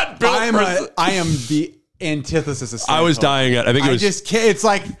 You're not built. I am the antithesis of slam I was poetry. dying at. I think it was. I just can't. It's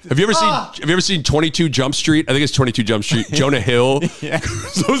like. Have you ever seen 22 Jump Street? I think it's 22 Jump Street. Jonah Hill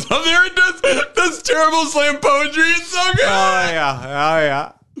goes up there and does terrible slam poetry. It's so good. Oh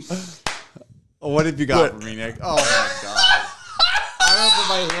yeah. What have you got for me, Nick? Oh my God. I don't put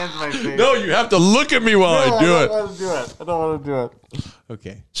my hands in my face. No, you have to look at me while I do it. I don't want to do it.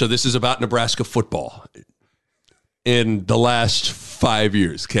 Okay. So this is about Nebraska football in the last 5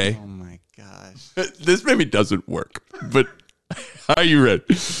 years, okay? Oh my gosh. This maybe doesn't work, but are you ready?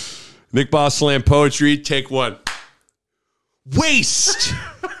 Nick Boss slam poetry, take one.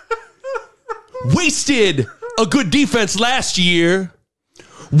 Wasted a good defense last year.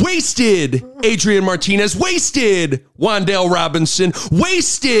 Wasted Adrian Martinez. Wasted Wan'Dale Robinson.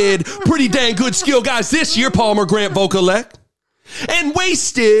 Wasted pretty dang good skill guys this year, Palmer, Grant, Vokalek. And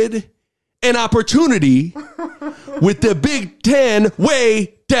wasted an opportunity with the Big Ten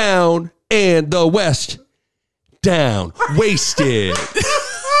way down and the West down. Wasted.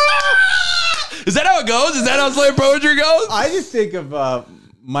 Is that how it goes? Is that how slam poetry goes? I just think of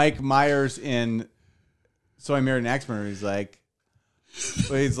Mike Myers in So I Married an Axe-Murderer. He's like,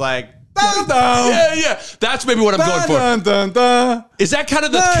 dun, dun. Yeah. That's maybe what I'm going for. Dun, dun, dun. Is that kind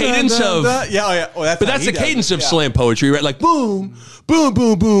of the cadence of? Yeah. Oh, but that's the cadence of slam poetry, right? Like boom, boom,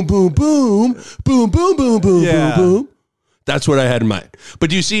 boom, boom, boom, boom, boom, boom, boom, boom, boom, boom. That's what I had in mind. But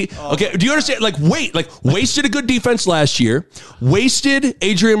do you see? Okay, do you understand? Wasted a good defense last year. Wasted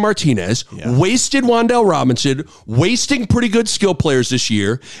Adrian Martinez. Yeah. Wasted Wan'Dale Robinson. Wasting pretty good skill players this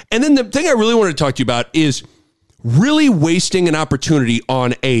year. And then the thing I really wanted to talk to you about is really wasting an opportunity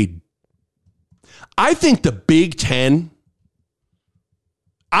on I think the Big Ten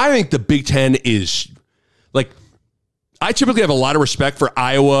is like, I typically have a lot of respect for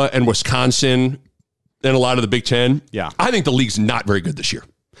Iowa and Wisconsin and a lot of the Big Ten. Yeah. I think the league's not very good this year.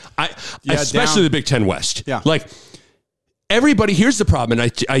 Especially the Big Ten West. Yeah. Like, everybody, here's the problem,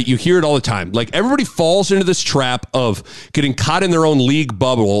 and you hear it all the time. Like, everybody falls into this trap of getting caught in their own league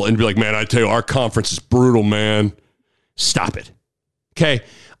bubble and be like, man, I tell you, our conference is brutal, man. Stop it. Okay?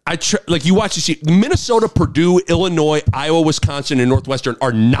 You watch, you see, Minnesota, Purdue, Illinois, Iowa, Wisconsin, and Northwestern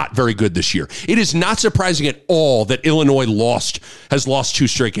are not very good this year. It is not surprising at all that Illinois has lost 2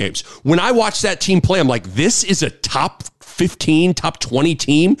 straight games. When I watch that team play, I'm like, this is a top 15, top 20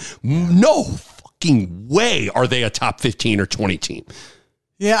 team? No fucking way are they a top 15 or 20 team.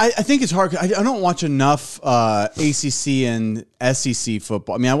 Yeah, I think it's hard. I don't watch enough ACC and SEC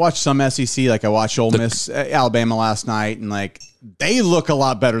football. I mean, I watch some SEC, like I watched Ole Miss, Alabama last night, and like they look a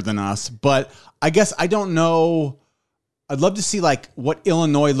lot better than us. But I guess I don't know. I'd love to see like what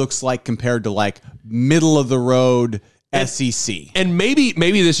Illinois looks like compared to like middle of the road SEC. And maybe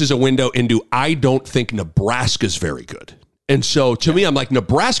this is a window into I don't think Nebraska's very good. And so to me, I'm like,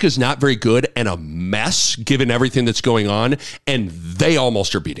 Nebraska's not very good and a mess given everything that's going on, and they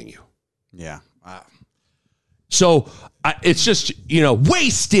almost are beating you. Yeah. So it's just,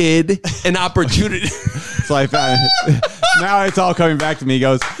 wasted an opportunity. So now it's all coming back to me. He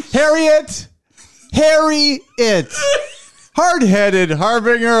goes, Harriet, hard-headed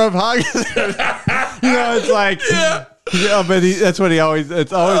harbinger of Hogwarts. It's like, but that's what he always,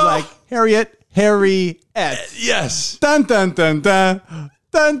 it's always like, Harriet. Yes. Dun, dun, dun, dun.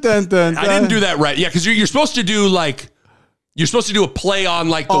 Dun, dun, dun, dun. I didn't do that right. Yeah, because you're supposed to do a play on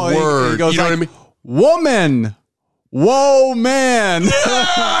like the word. He goes, you know what I mean? Woman. Whoa, man.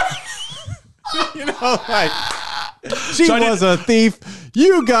 She was a thief.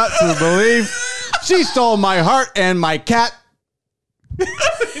 You got to believe. She stole my heart and my cat.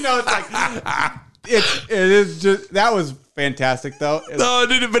 It's like it is just that was fantastic though. No,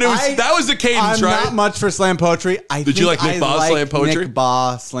 but that was the cadence, I'm right? not much for slam poetry. Did you like Nick Baugh's slam poetry? Nick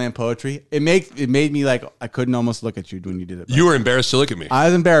Baugh slam poetry. It made me like I couldn't almost look at you when you did it. You were embarrassed to look at me. I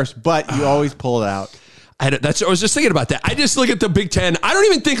was embarrassed, but you always pull it out. I was just thinking about that. I just look at the Big Ten. I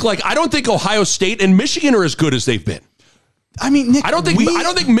don't think Ohio State and Michigan are as good as they've been. I mean, Nick, I don't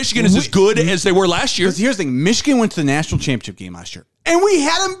think Michigan is as good as they were last year. Because here's the thing: Michigan went to the national championship game last year, and we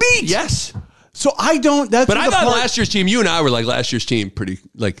had them beat. Yes. So I don't. That's but I thought last year's team. You and I were like last year's team, pretty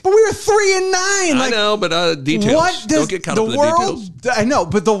like. But we were 3-9. I know, but details. What does don't get caught up in the details. I know,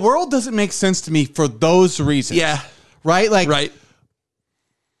 but the world doesn't make sense to me for those reasons. Yeah. Right. Right.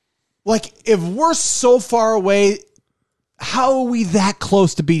 Like if we're so far away, how are we that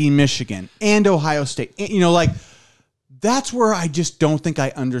close to beating Michigan and Ohio State? That's where I just don't think I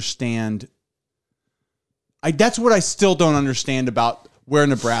understand. That's what I still don't understand about where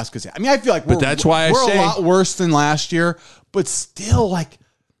Nebraska's at. I mean, I feel like we're a lot worse than last year, but still, like,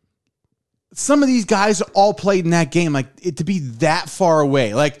 some of these guys all played in that game. Like, to be that far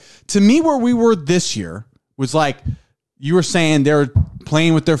away. Like, to me, where we were this year was like, you were saying they were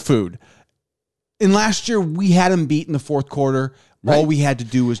playing with their food. And last year, we had them beat in the fourth quarter. Right. All we had to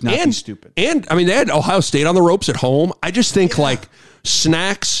do was not be stupid. And, I mean, they had Ohio State on the ropes at home. I just think, like,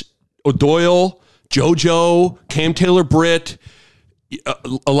 Snacks, O'Doyle, JoJo, Cam Taylor-Britt,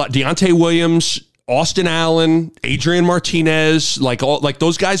 Deontay Williams, Austin Allen, Adrian Martinez, like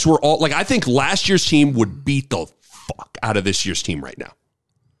those guys were all, like, I think last year's team would beat the fuck out of this year's team right now.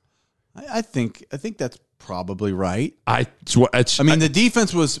 I think that's probably right. The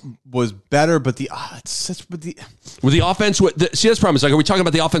defense was better, but the offense. See, that's the problem. Is like, are we talking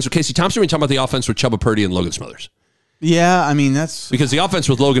about the offense with Casey Thompson? Or are we talking about the offense with Chubba Purdy and Logan Smothers? Yeah, I mean that's because the offense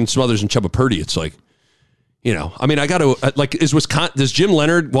with Logan Smothers and Chubba Purdy. It's like, I mean, I got to like. Does Jim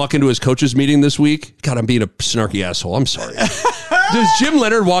Leonard walk into his coaches meeting this week? God, I'm being a snarky asshole. I'm sorry. Does Jim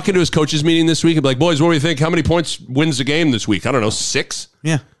Leonard walk into his coaches meeting this week and be like, boys, what do you think? How many points wins the game this week? I don't know, 6.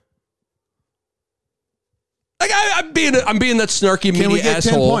 Yeah. Like I'm being that snarky Can we get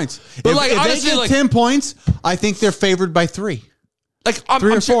asshole. 10 points? But if honestly, they get 10 points, I think they're favored by 3. Like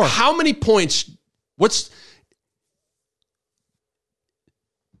 3 or 4. How many points?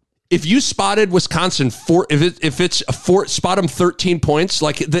 If you spotted Wisconsin if it's a 4, spot them 13 points,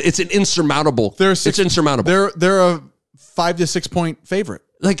 like it's an insurmountable. It's insurmountable. They're a 5 to 6 point favorite.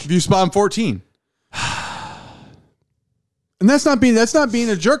 Like if you spot them 14. And that's not being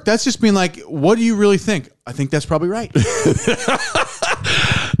a jerk. That's just being like, what do you really think? I think that's probably right.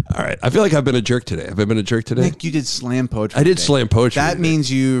 All right. I feel like I've been a jerk today. Have I been a jerk today? Nick, you did slam poetry. I did slam poetry. That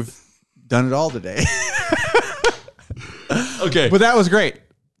means you've done it all today. Okay. But that was great.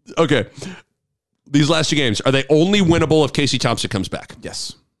 Okay. These last 2 games, are they only winnable if Casey Thompson comes back?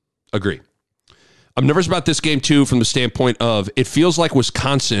 Yes. Agree. I'm nervous about this game, too, from the standpoint of it feels like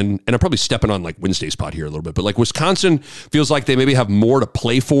Wisconsin, and I'm probably stepping on like Wednesday's spot here a little bit, but like Wisconsin feels like they maybe have more to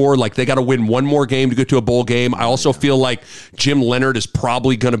play for. Like they got to win one more game to get to a bowl game. I also feel like Jim Leonard is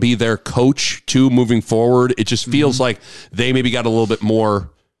probably going to be their coach, too, moving forward. It just feels like they maybe got a little bit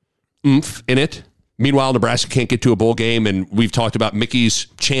more oomph in it. Meanwhile, Nebraska can't get to a bowl game, and we've talked about Mickey's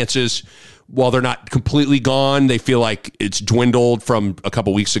chances. While they're not completely gone, they feel like it's dwindled from a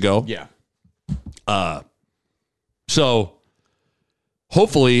couple weeks ago. Yeah. So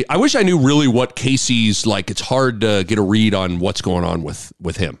hopefully, I wish I knew really what Casey's like. It's hard to get a read on what's going on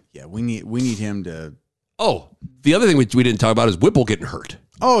with him. Yeah, we need him to. Oh, the other thing we didn't talk about is Whipple getting hurt.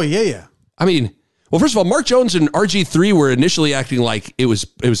 Oh yeah. I mean, well, first of all, Mark Jones and RG3 were initially acting like it was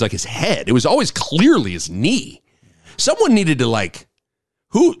like his head. It was always clearly his knee. Someone needed to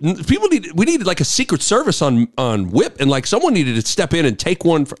we needed like a Secret Service on Whip, and like someone needed to step in and take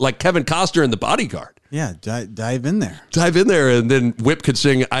one for, like Kevin Costner in The Bodyguard. Yeah, dive in there. Dive in there, and then Whip could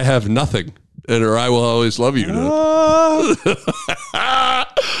sing "I Have Nothing," and or I will always love you.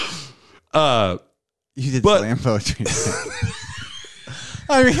 You did but- slam poetry.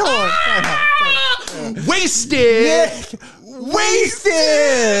 I mean, hold on. Wasted.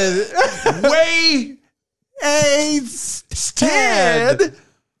 Wasted. Ted.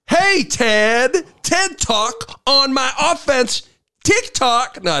 Hey, Ted. TED Talk on my offense.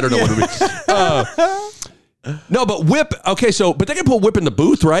 TikTok. No, I don't know what it means. No, but Whip. Okay, so, but they can put Whip in the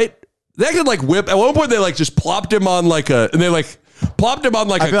booth, right? They could like Whip. At one point, they like just plopped him on like a, and they like plopped him on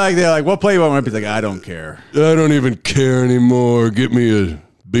like I feel like they're like, what play you want? He's like, I don't care. I don't even care anymore. Get me a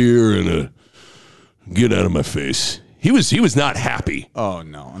beer and a get out of my face. He was not happy. Oh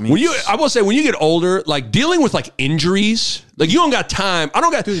no. I mean, I will say when you get older, like dealing with like injuries, like you don't got time. I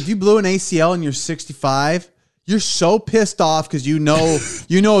don't got. dude, if you blew an ACL and you're 65, you're so pissed off because you know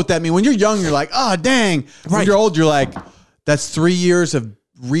what that means. When you're young, you're like, oh dang. When Right. you're old, you're like, that's 3 years of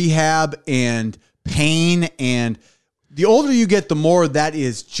rehab and pain, and the older you get, the more that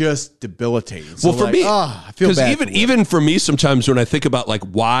is just debilitating. So Well, for like, me, I feel bad. for Whip. even for me, sometimes when I think about like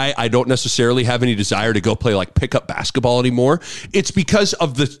why I don't necessarily have any desire to go play like pickup basketball anymore, it's because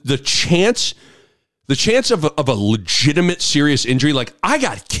of the chance of a legitimate serious injury. Like I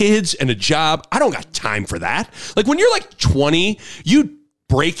got kids and a job. I don't got time for that. Like when you're like 20, you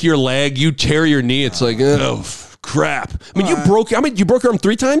break your leg, you tear your knee. It's like, oh crap. I mean, you broke your arm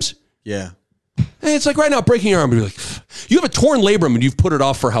 3 times. Yeah. Hey, it's like right now breaking your arm. You're like, you have a torn labrum and you've put it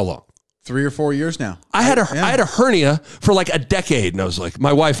off for how long? 3 or 4 years now. I had a hernia for like a decade, and I was like,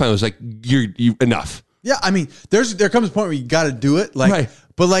 my wife, I was like, you enough. Yeah, I mean, there comes a point where you got to do it. Like, Right.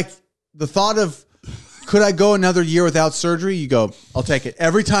 But like the thought of, could I go another year without surgery? You go, I'll take it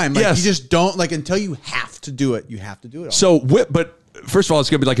every time. Like Yes. you just don't like until you have to do it. You have to do it. All. So Whip, but first of all, it's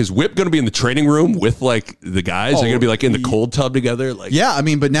gonna be like, is Whip gonna be in the training room with like the guys? They're gonna be like in the cold tub together, like Yeah, I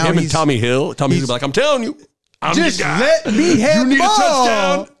mean, but now him and he's Tommy Hill. Tommy's gonna be like, I'm telling you, I'm just your guy. let me have You need the a ball.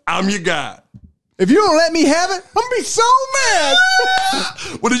 touchdown, I'm your guy. If you don't let me have it, I'm gonna be so mad.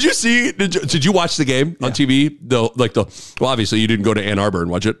 Well, did you see? Did you watch the game on TV? Well, obviously you didn't go to Ann Arbor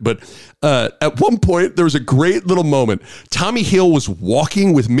and watch it, but at one point there was a great little moment. Tommy Hill was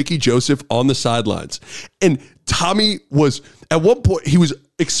walking with Mickey Joseph on the sidelines, and Tommy was at one point he was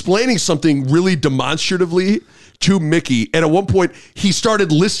explaining something really demonstratively to Mickey, and at one point he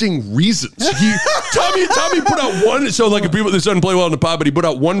started listing reasons. Tommy put out one. So like if people this doesn't play well in the pod, but he put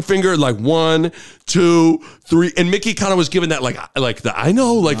out one finger like 1, 2, 3, and Mickey kind of was giving that like the I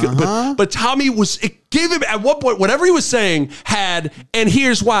know like, but Tommy it gave him at one point whatever he was saying had, and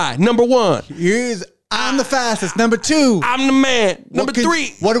here's why. Number 1, I'm the fastest. Number 2, I'm the man. Number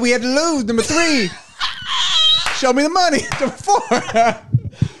 3, what do we have to lose? Number 3, show me the money. Number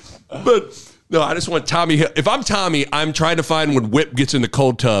 4. but. No, I just want Tommy Hill. If I'm Tommy, I'm trying to find when Whip gets in the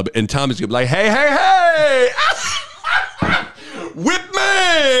cold tub and Tommy's going to be like, hey. Whip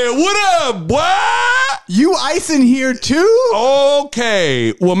man, what up, boy? You icing here too?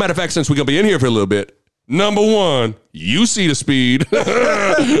 Okay. Well, matter of fact, since we're going to be in here for a little bit, number 1, you see the speed. Number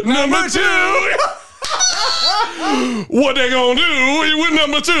 2, what they going to do with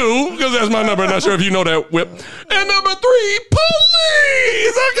number 2, because that's my number. Not sure if you know that, Whip. And number 3,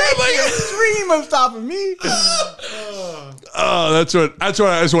 police. Okay, like Dream of stopping me. oh, that's what I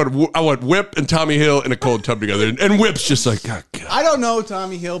just want. I want Whip and Tommy Hill in a cold tub together, and Whip's just like, oh, God. I don't know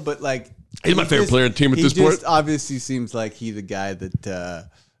Tommy Hill, but like He's my favorite player on the team at this He point. just obviously seems like he the guy that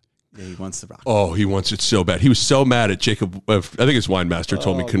he wants to rock. Oh, he wants it so bad. He was so mad at Jacob. I think his wine master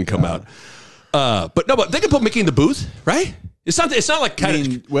told me he couldn't come out. But they can put Mickey in the booth, right? It's not like I kind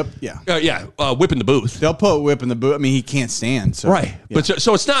mean, Whip, yeah. Whip in the booth, They'll put Whip in the boot. I mean, he can't stand. So, right? yeah. But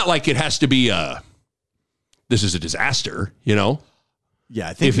so it's not like it has to be. This is a disaster, you know. Yeah,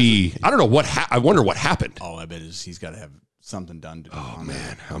 I think I don't know what. I wonder what happened. all I bet is he's got to have something done. Oh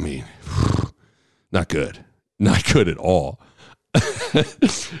man, I mean, not good, not good at all.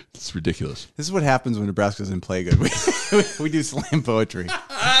 It's ridiculous. This is what happens when Nebraska doesn't play good. We do slam poetry.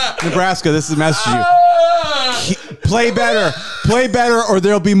 Nebraska, this is a message to you. Play better, or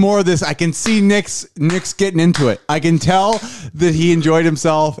there'll be more of this. I can see Nick's getting into it. I can tell that he enjoyed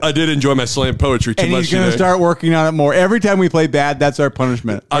himself. I did enjoy my slam poetry too And much he's going to today. start working on it more. Every time we play bad, that's our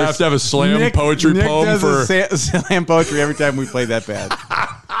punishment. I have to have a slam poetry Nick poem does for. a slam poetry every time we play that bad.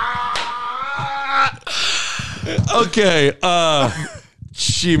 Okay,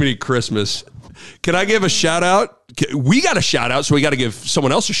 Jiminy Christmas. Can I give a shout out? We got a shout out, so we got to give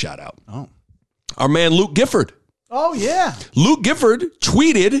someone else a shout out. Oh. Our man Luke Gifford. Oh, yeah. Luke Gifford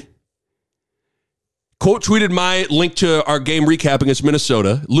tweeted, quote tweeted my link to our game recap against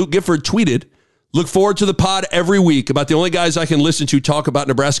Minnesota. Luke Gifford tweeted, Look forward to the pod every week about the only guys I can listen to talk about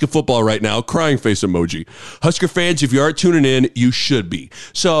Nebraska football right now. Crying face emoji. Husker fans, if you aren't tuning in, you should be.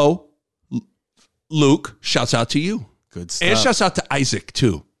 So, Luke, shouts out to you. Good stuff. And shouts out to Isaac,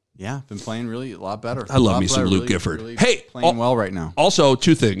 too. Yeah, been playing really a lot better. I love me some Luke Gifford. Really hey, playing well right now. Also,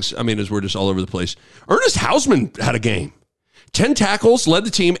 two things. I mean, as we're just all over the place. Ernest Hausman had a game. 10 tackles, led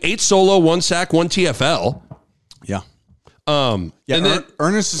the team, 8 solo, 1 sack, 1 TFL. Yeah. And then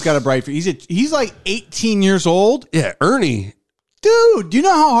Ernest has got a bright future. He's like 18 years old. yeah, Ernie Dude, do you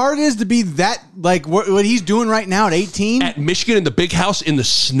know how hard it is to be that, like, what he's doing right now at 18? at Michigan in the big house in the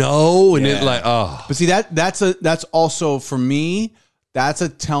snow and it like But see, that's also, for me, that's a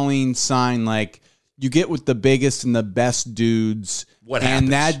telling sign. Like, you get with the biggest and the best dudes. What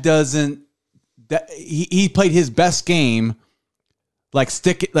and happens? He played his best game. Like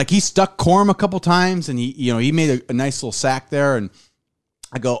he stuck Corum a couple times, and he made a nice little sack there, and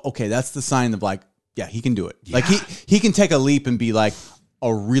I go, okay, that's the sign of like, yeah, he can do it. Yeah. Like he can take a leap and be like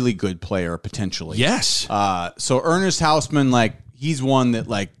a really good player potentially. yes. So Ernest Hausman, like, he's one that,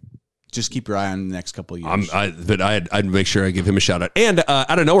 like, just keep your eye on the next couple of years. I'd make sure I give him a shout out. And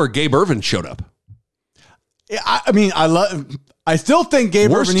out of nowhere, Gabe Irvin showed up. I still think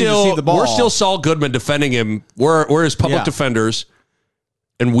Gabe Irvin needs to see the ball. We're still Saul Goodman defending him. We're his public defenders,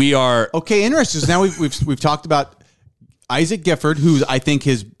 and we are okay. Interesting. So now we've talked about Isaac Gifford, who I think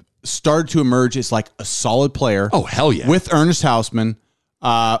has started to emerge as like a solid player. Oh hell yeah! With Ernest Hausman,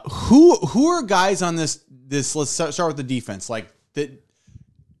 who are guys on this? Let's start with the defense, like that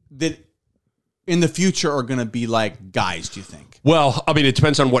in the future are going to be like guys. Do you think? Well, I mean, it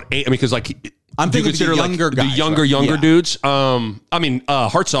depends on what. I mean, because like I'm thinking the younger guys, the younger dudes.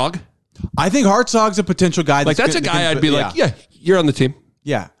 Hartzog. I think Hartzog's a potential guy. Like that's a guy I'd be like, yeah, you're on the team.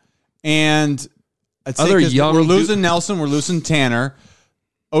 Yeah, and I'd say Other young we're losing Nelson, we're losing Tanner.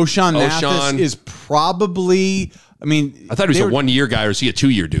 O'Shawn Mathis is probably. I mean, I thought he was a 1 year guy, or is he a 2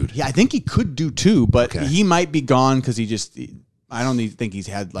 year dude? Yeah, I think he could do 2, but he might be gone because I don't think he's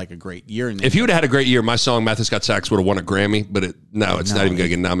had like a great year. If he would have had a great year, my song "Mathis Got Sacks" would have won a Grammy, but it's not even going to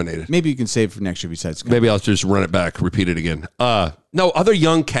get nominated. Maybe you can save for next year besides. Maybe I'll just run it back, repeat it again. No, other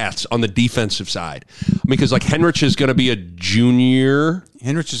young cats on the defensive side. Because like Henrich is going to be a junior.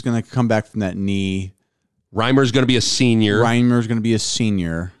 Henrich is going to come back from that knee. Reimer's going to be a senior. Reimer's going to be a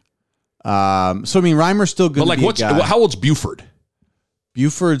senior. So I mean, Reimer's still good. But like, how old's Buford?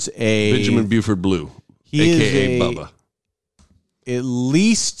 Buford's a Benjamin Buford Blue, aka Bubba. At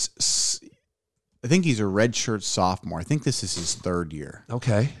least, I think he's a redshirt sophomore. I think this is his 3rd year.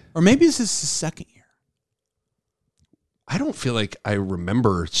 Okay. Or maybe this is his 2nd year. I don't feel like I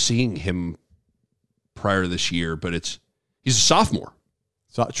remember seeing him prior to this year, but he's a sophomore.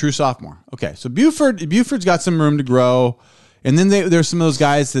 True sophomore. Okay, so Buford's got some room to grow. And then there's some of those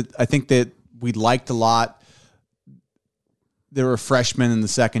guys that I think that we liked a lot. There were freshmen in the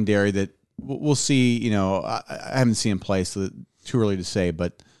secondary that we'll see. I haven't seen him play, so too early to say.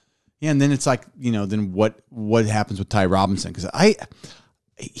 But yeah, and then it's like, then what happens with Ty Robinson? Because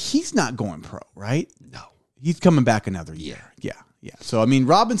he's not going pro, right? No, he's coming back another year. Yeah. So I mean,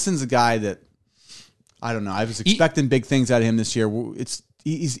 Robinson's a guy that I don't know. I was expecting big things out of him this year.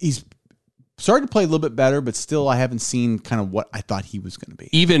 He's started to play a little bit better, but still I haven't seen kind of what I thought he was going to be.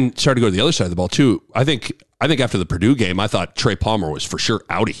 Even started to go to the other side of the ball too. I think after the Purdue game, I thought Trey Palmer was for sure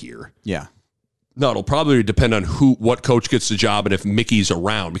out of here. Yeah. No, it'll probably depend on what coach gets the job and if Mickey's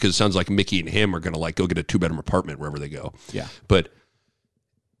around, because it sounds like Mickey and him are going to like go get a 2-bedroom apartment wherever they go. Yeah. But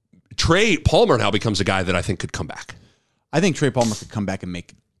Trey Palmer now becomes a guy that I think could come back. I think Trey Palmer could come back and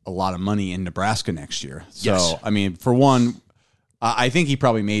make a lot of money in Nebraska next year. So, yes. I mean, for one, I think he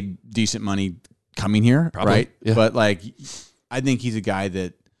probably made decent money coming here, probably, right? Yeah. But like, I think he's a guy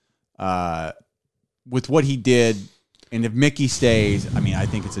that, with what he did, and if Mickey stays, I mean, I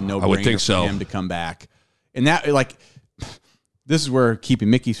think it's a no-brainer for him to come back. And that, like, this is where keeping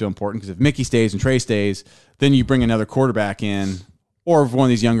Mickey so important, because if Mickey stays and Trey stays, then you bring another quarterback in, or if one of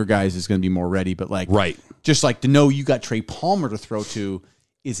these younger guys is going to be more ready. But like, right, just like to know you got Trey Palmer to throw to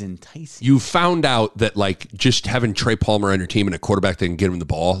is enticing. You found out that like just having Trey Palmer on your team and a quarterback that can get him the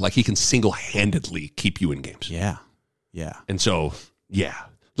ball, like he can single-handedly keep you in games. Yeah. And so, yeah.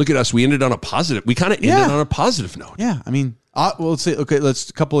 Look at us. We ended on a positive. We kind of ended on a positive note. Yeah. I mean, let's say, okay, a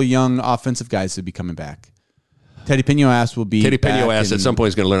couple of young offensive guys to be coming back. Teddy Pino-Ass will be Teddy Pino-Ass at some point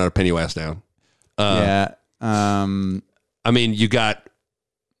is going to learn how to Pino-Ass down. Yeah. I mean, you got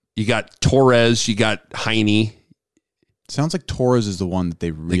Torres, you got Heine. Sounds like Torres is the one that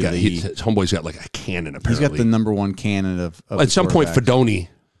they really... his homeboy's got like a cannon, apparently. He's got the number one cannon of at some point, Fedoni.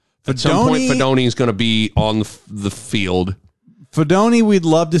 At some point, Fedoni is going to be on the field. Fedoni, we'd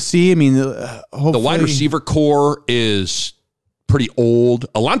love to see. I mean, hopefully. The wide receiver core is pretty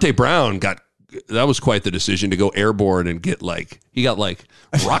old. Alante Brown that was quite the decision to go airborne and he got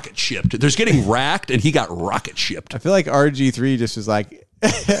rocket shipped. There's getting racked, and he got rocket shipped. I feel like RG3 just was like,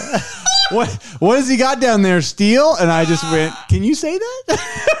 what has he got down there? Steel? And I just went, can you say that?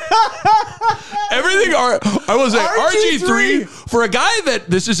 Everything. I was like, RG3 for a guy that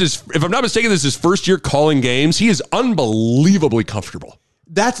if I'm not mistaken, this is his first year calling games. He is unbelievably comfortable.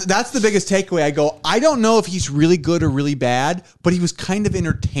 That's the biggest takeaway. I go, I don't know if he's really good or really bad, but he was kind of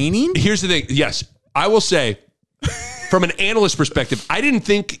entertaining. Here's the thing. Yes, I will say, from an analyst perspective, I didn't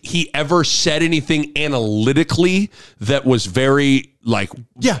think he ever said anything analytically that was very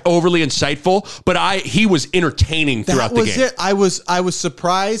overly insightful. But he was entertaining throughout the game. I was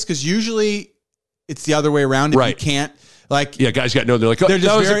surprised because usually it's the other way around. If you can't guys got no. They're like,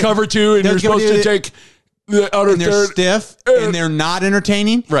 that was a cover two, and you're supposed to take. And they're stiff and they're not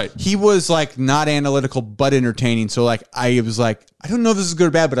entertaining. Right. He was not analytical, but entertaining. So I was like, I don't know if this is good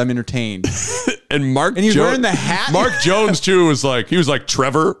or bad, but I'm entertained. And he's wearing the hat. Mark Jones too was he was like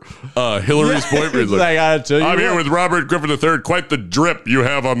Trevor, Hillary's boyfriend. He's like, I tell you I'm here with Robert Griffin III. Quite the drip you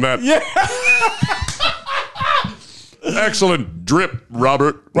have on that. Yeah. Excellent drip,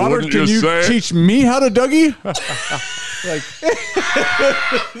 Robert. Robert, can you teach me how to Dougie?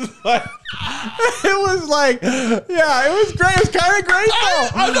 It was it was great. It was kind of great though.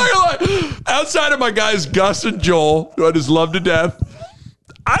 I'm not gonna lie. Outside of my guys Gus and Joel, who I just love to death,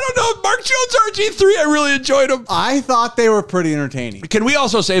 I don't know. Mark Jones, RG3, I really enjoyed him. I thought they were pretty entertaining. Can we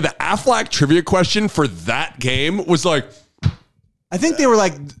also say the Aflac trivia question for that game was I think they were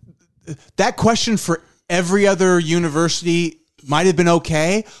that question for every other university might have been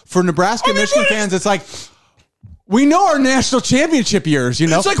okay. For Nebraska Michigan fans, it's we know our national championship years,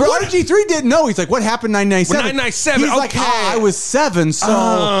 It's like, RG3 didn't know. He's like, what happened 997? 997. He's like, I was 7, so.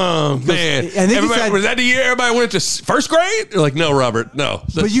 Oh, man. I think was that the year everybody went to first grade? They're like, no, Robert, no.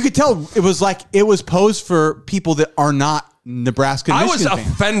 But you could tell it was posed for people that are not Nebraska and Michigan fans. I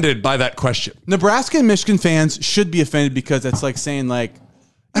was offended by that question. Nebraska and Michigan fans should be offended because that's saying I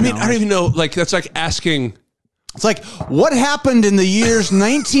don't even know. That's like asking. It's what happened in the years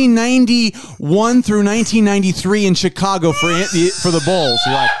 1991 through 1993 in Chicago for the Bulls?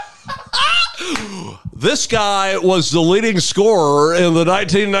 You're this guy was the leading scorer in the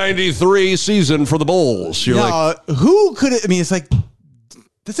 1993 season for the Bulls. You're who could it? I mean, it's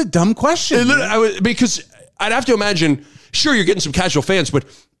that's a dumb question. Because I'd have to imagine, sure, you're getting some casual fans, but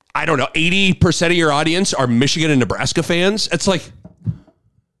I don't know, 80% of your audience are Michigan and Nebraska fans. It's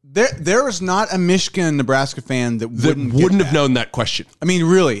There is not a Michigan and Nebraska fan that wouldn't have known that question. I mean,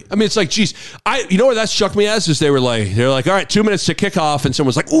 really. I mean, it's geez, you know what that struck me as is they're like, all right, 2 minutes to kick off, and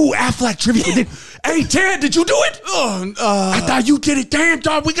someone's like, ooh, Aflac trivia. Hey, Tad, did you do it? I thought you did it. Damn,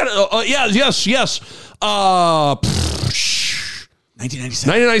 dog, we got to. Yes.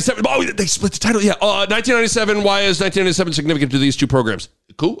 1997. Oh, they split the title. Yeah, 1997. Why is 1997 significant to these two programs?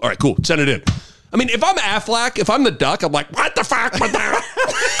 Cool. All right, cool. Send it in. I mean, if I'm Aflac, if I'm the Duck, I'm like, what the fuck?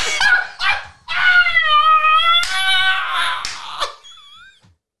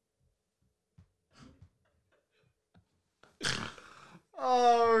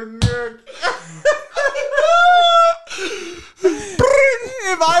 Oh, Nick.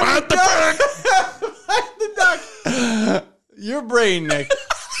 If I'm the Duck, your brain, Nick.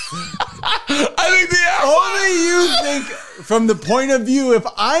 I think only you think from the point of view, if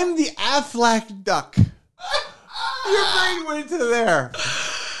I'm the Aflac Duck, your brain went to there.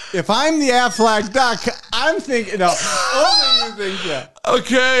 If I'm the Aflac Duck, I'm thinking, only you think that.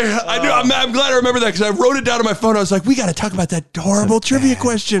 Okay. I'm glad I remember that because I wrote it down on my phone. I was like, we got to talk about that horrible trivia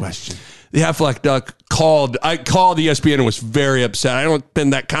question. The Aflac Duck called ESPN and was very upset. I don't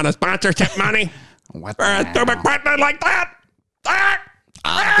spend that kind of sponsorship money. What for a stupid question like that.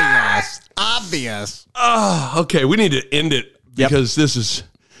 Obvious. Okay, we need to end it because this is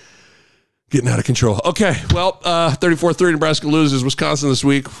getting out of control. Okay, well, 34-3 Nebraska loses Wisconsin this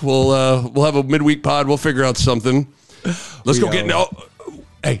week. We'll have a midweek pod. We'll figure out something. Let's go get in.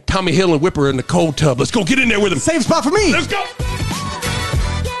 Hey, Tommy Hill and Whipper in the cold tub. Let's go get in there with him. Same spot for me. Let's go.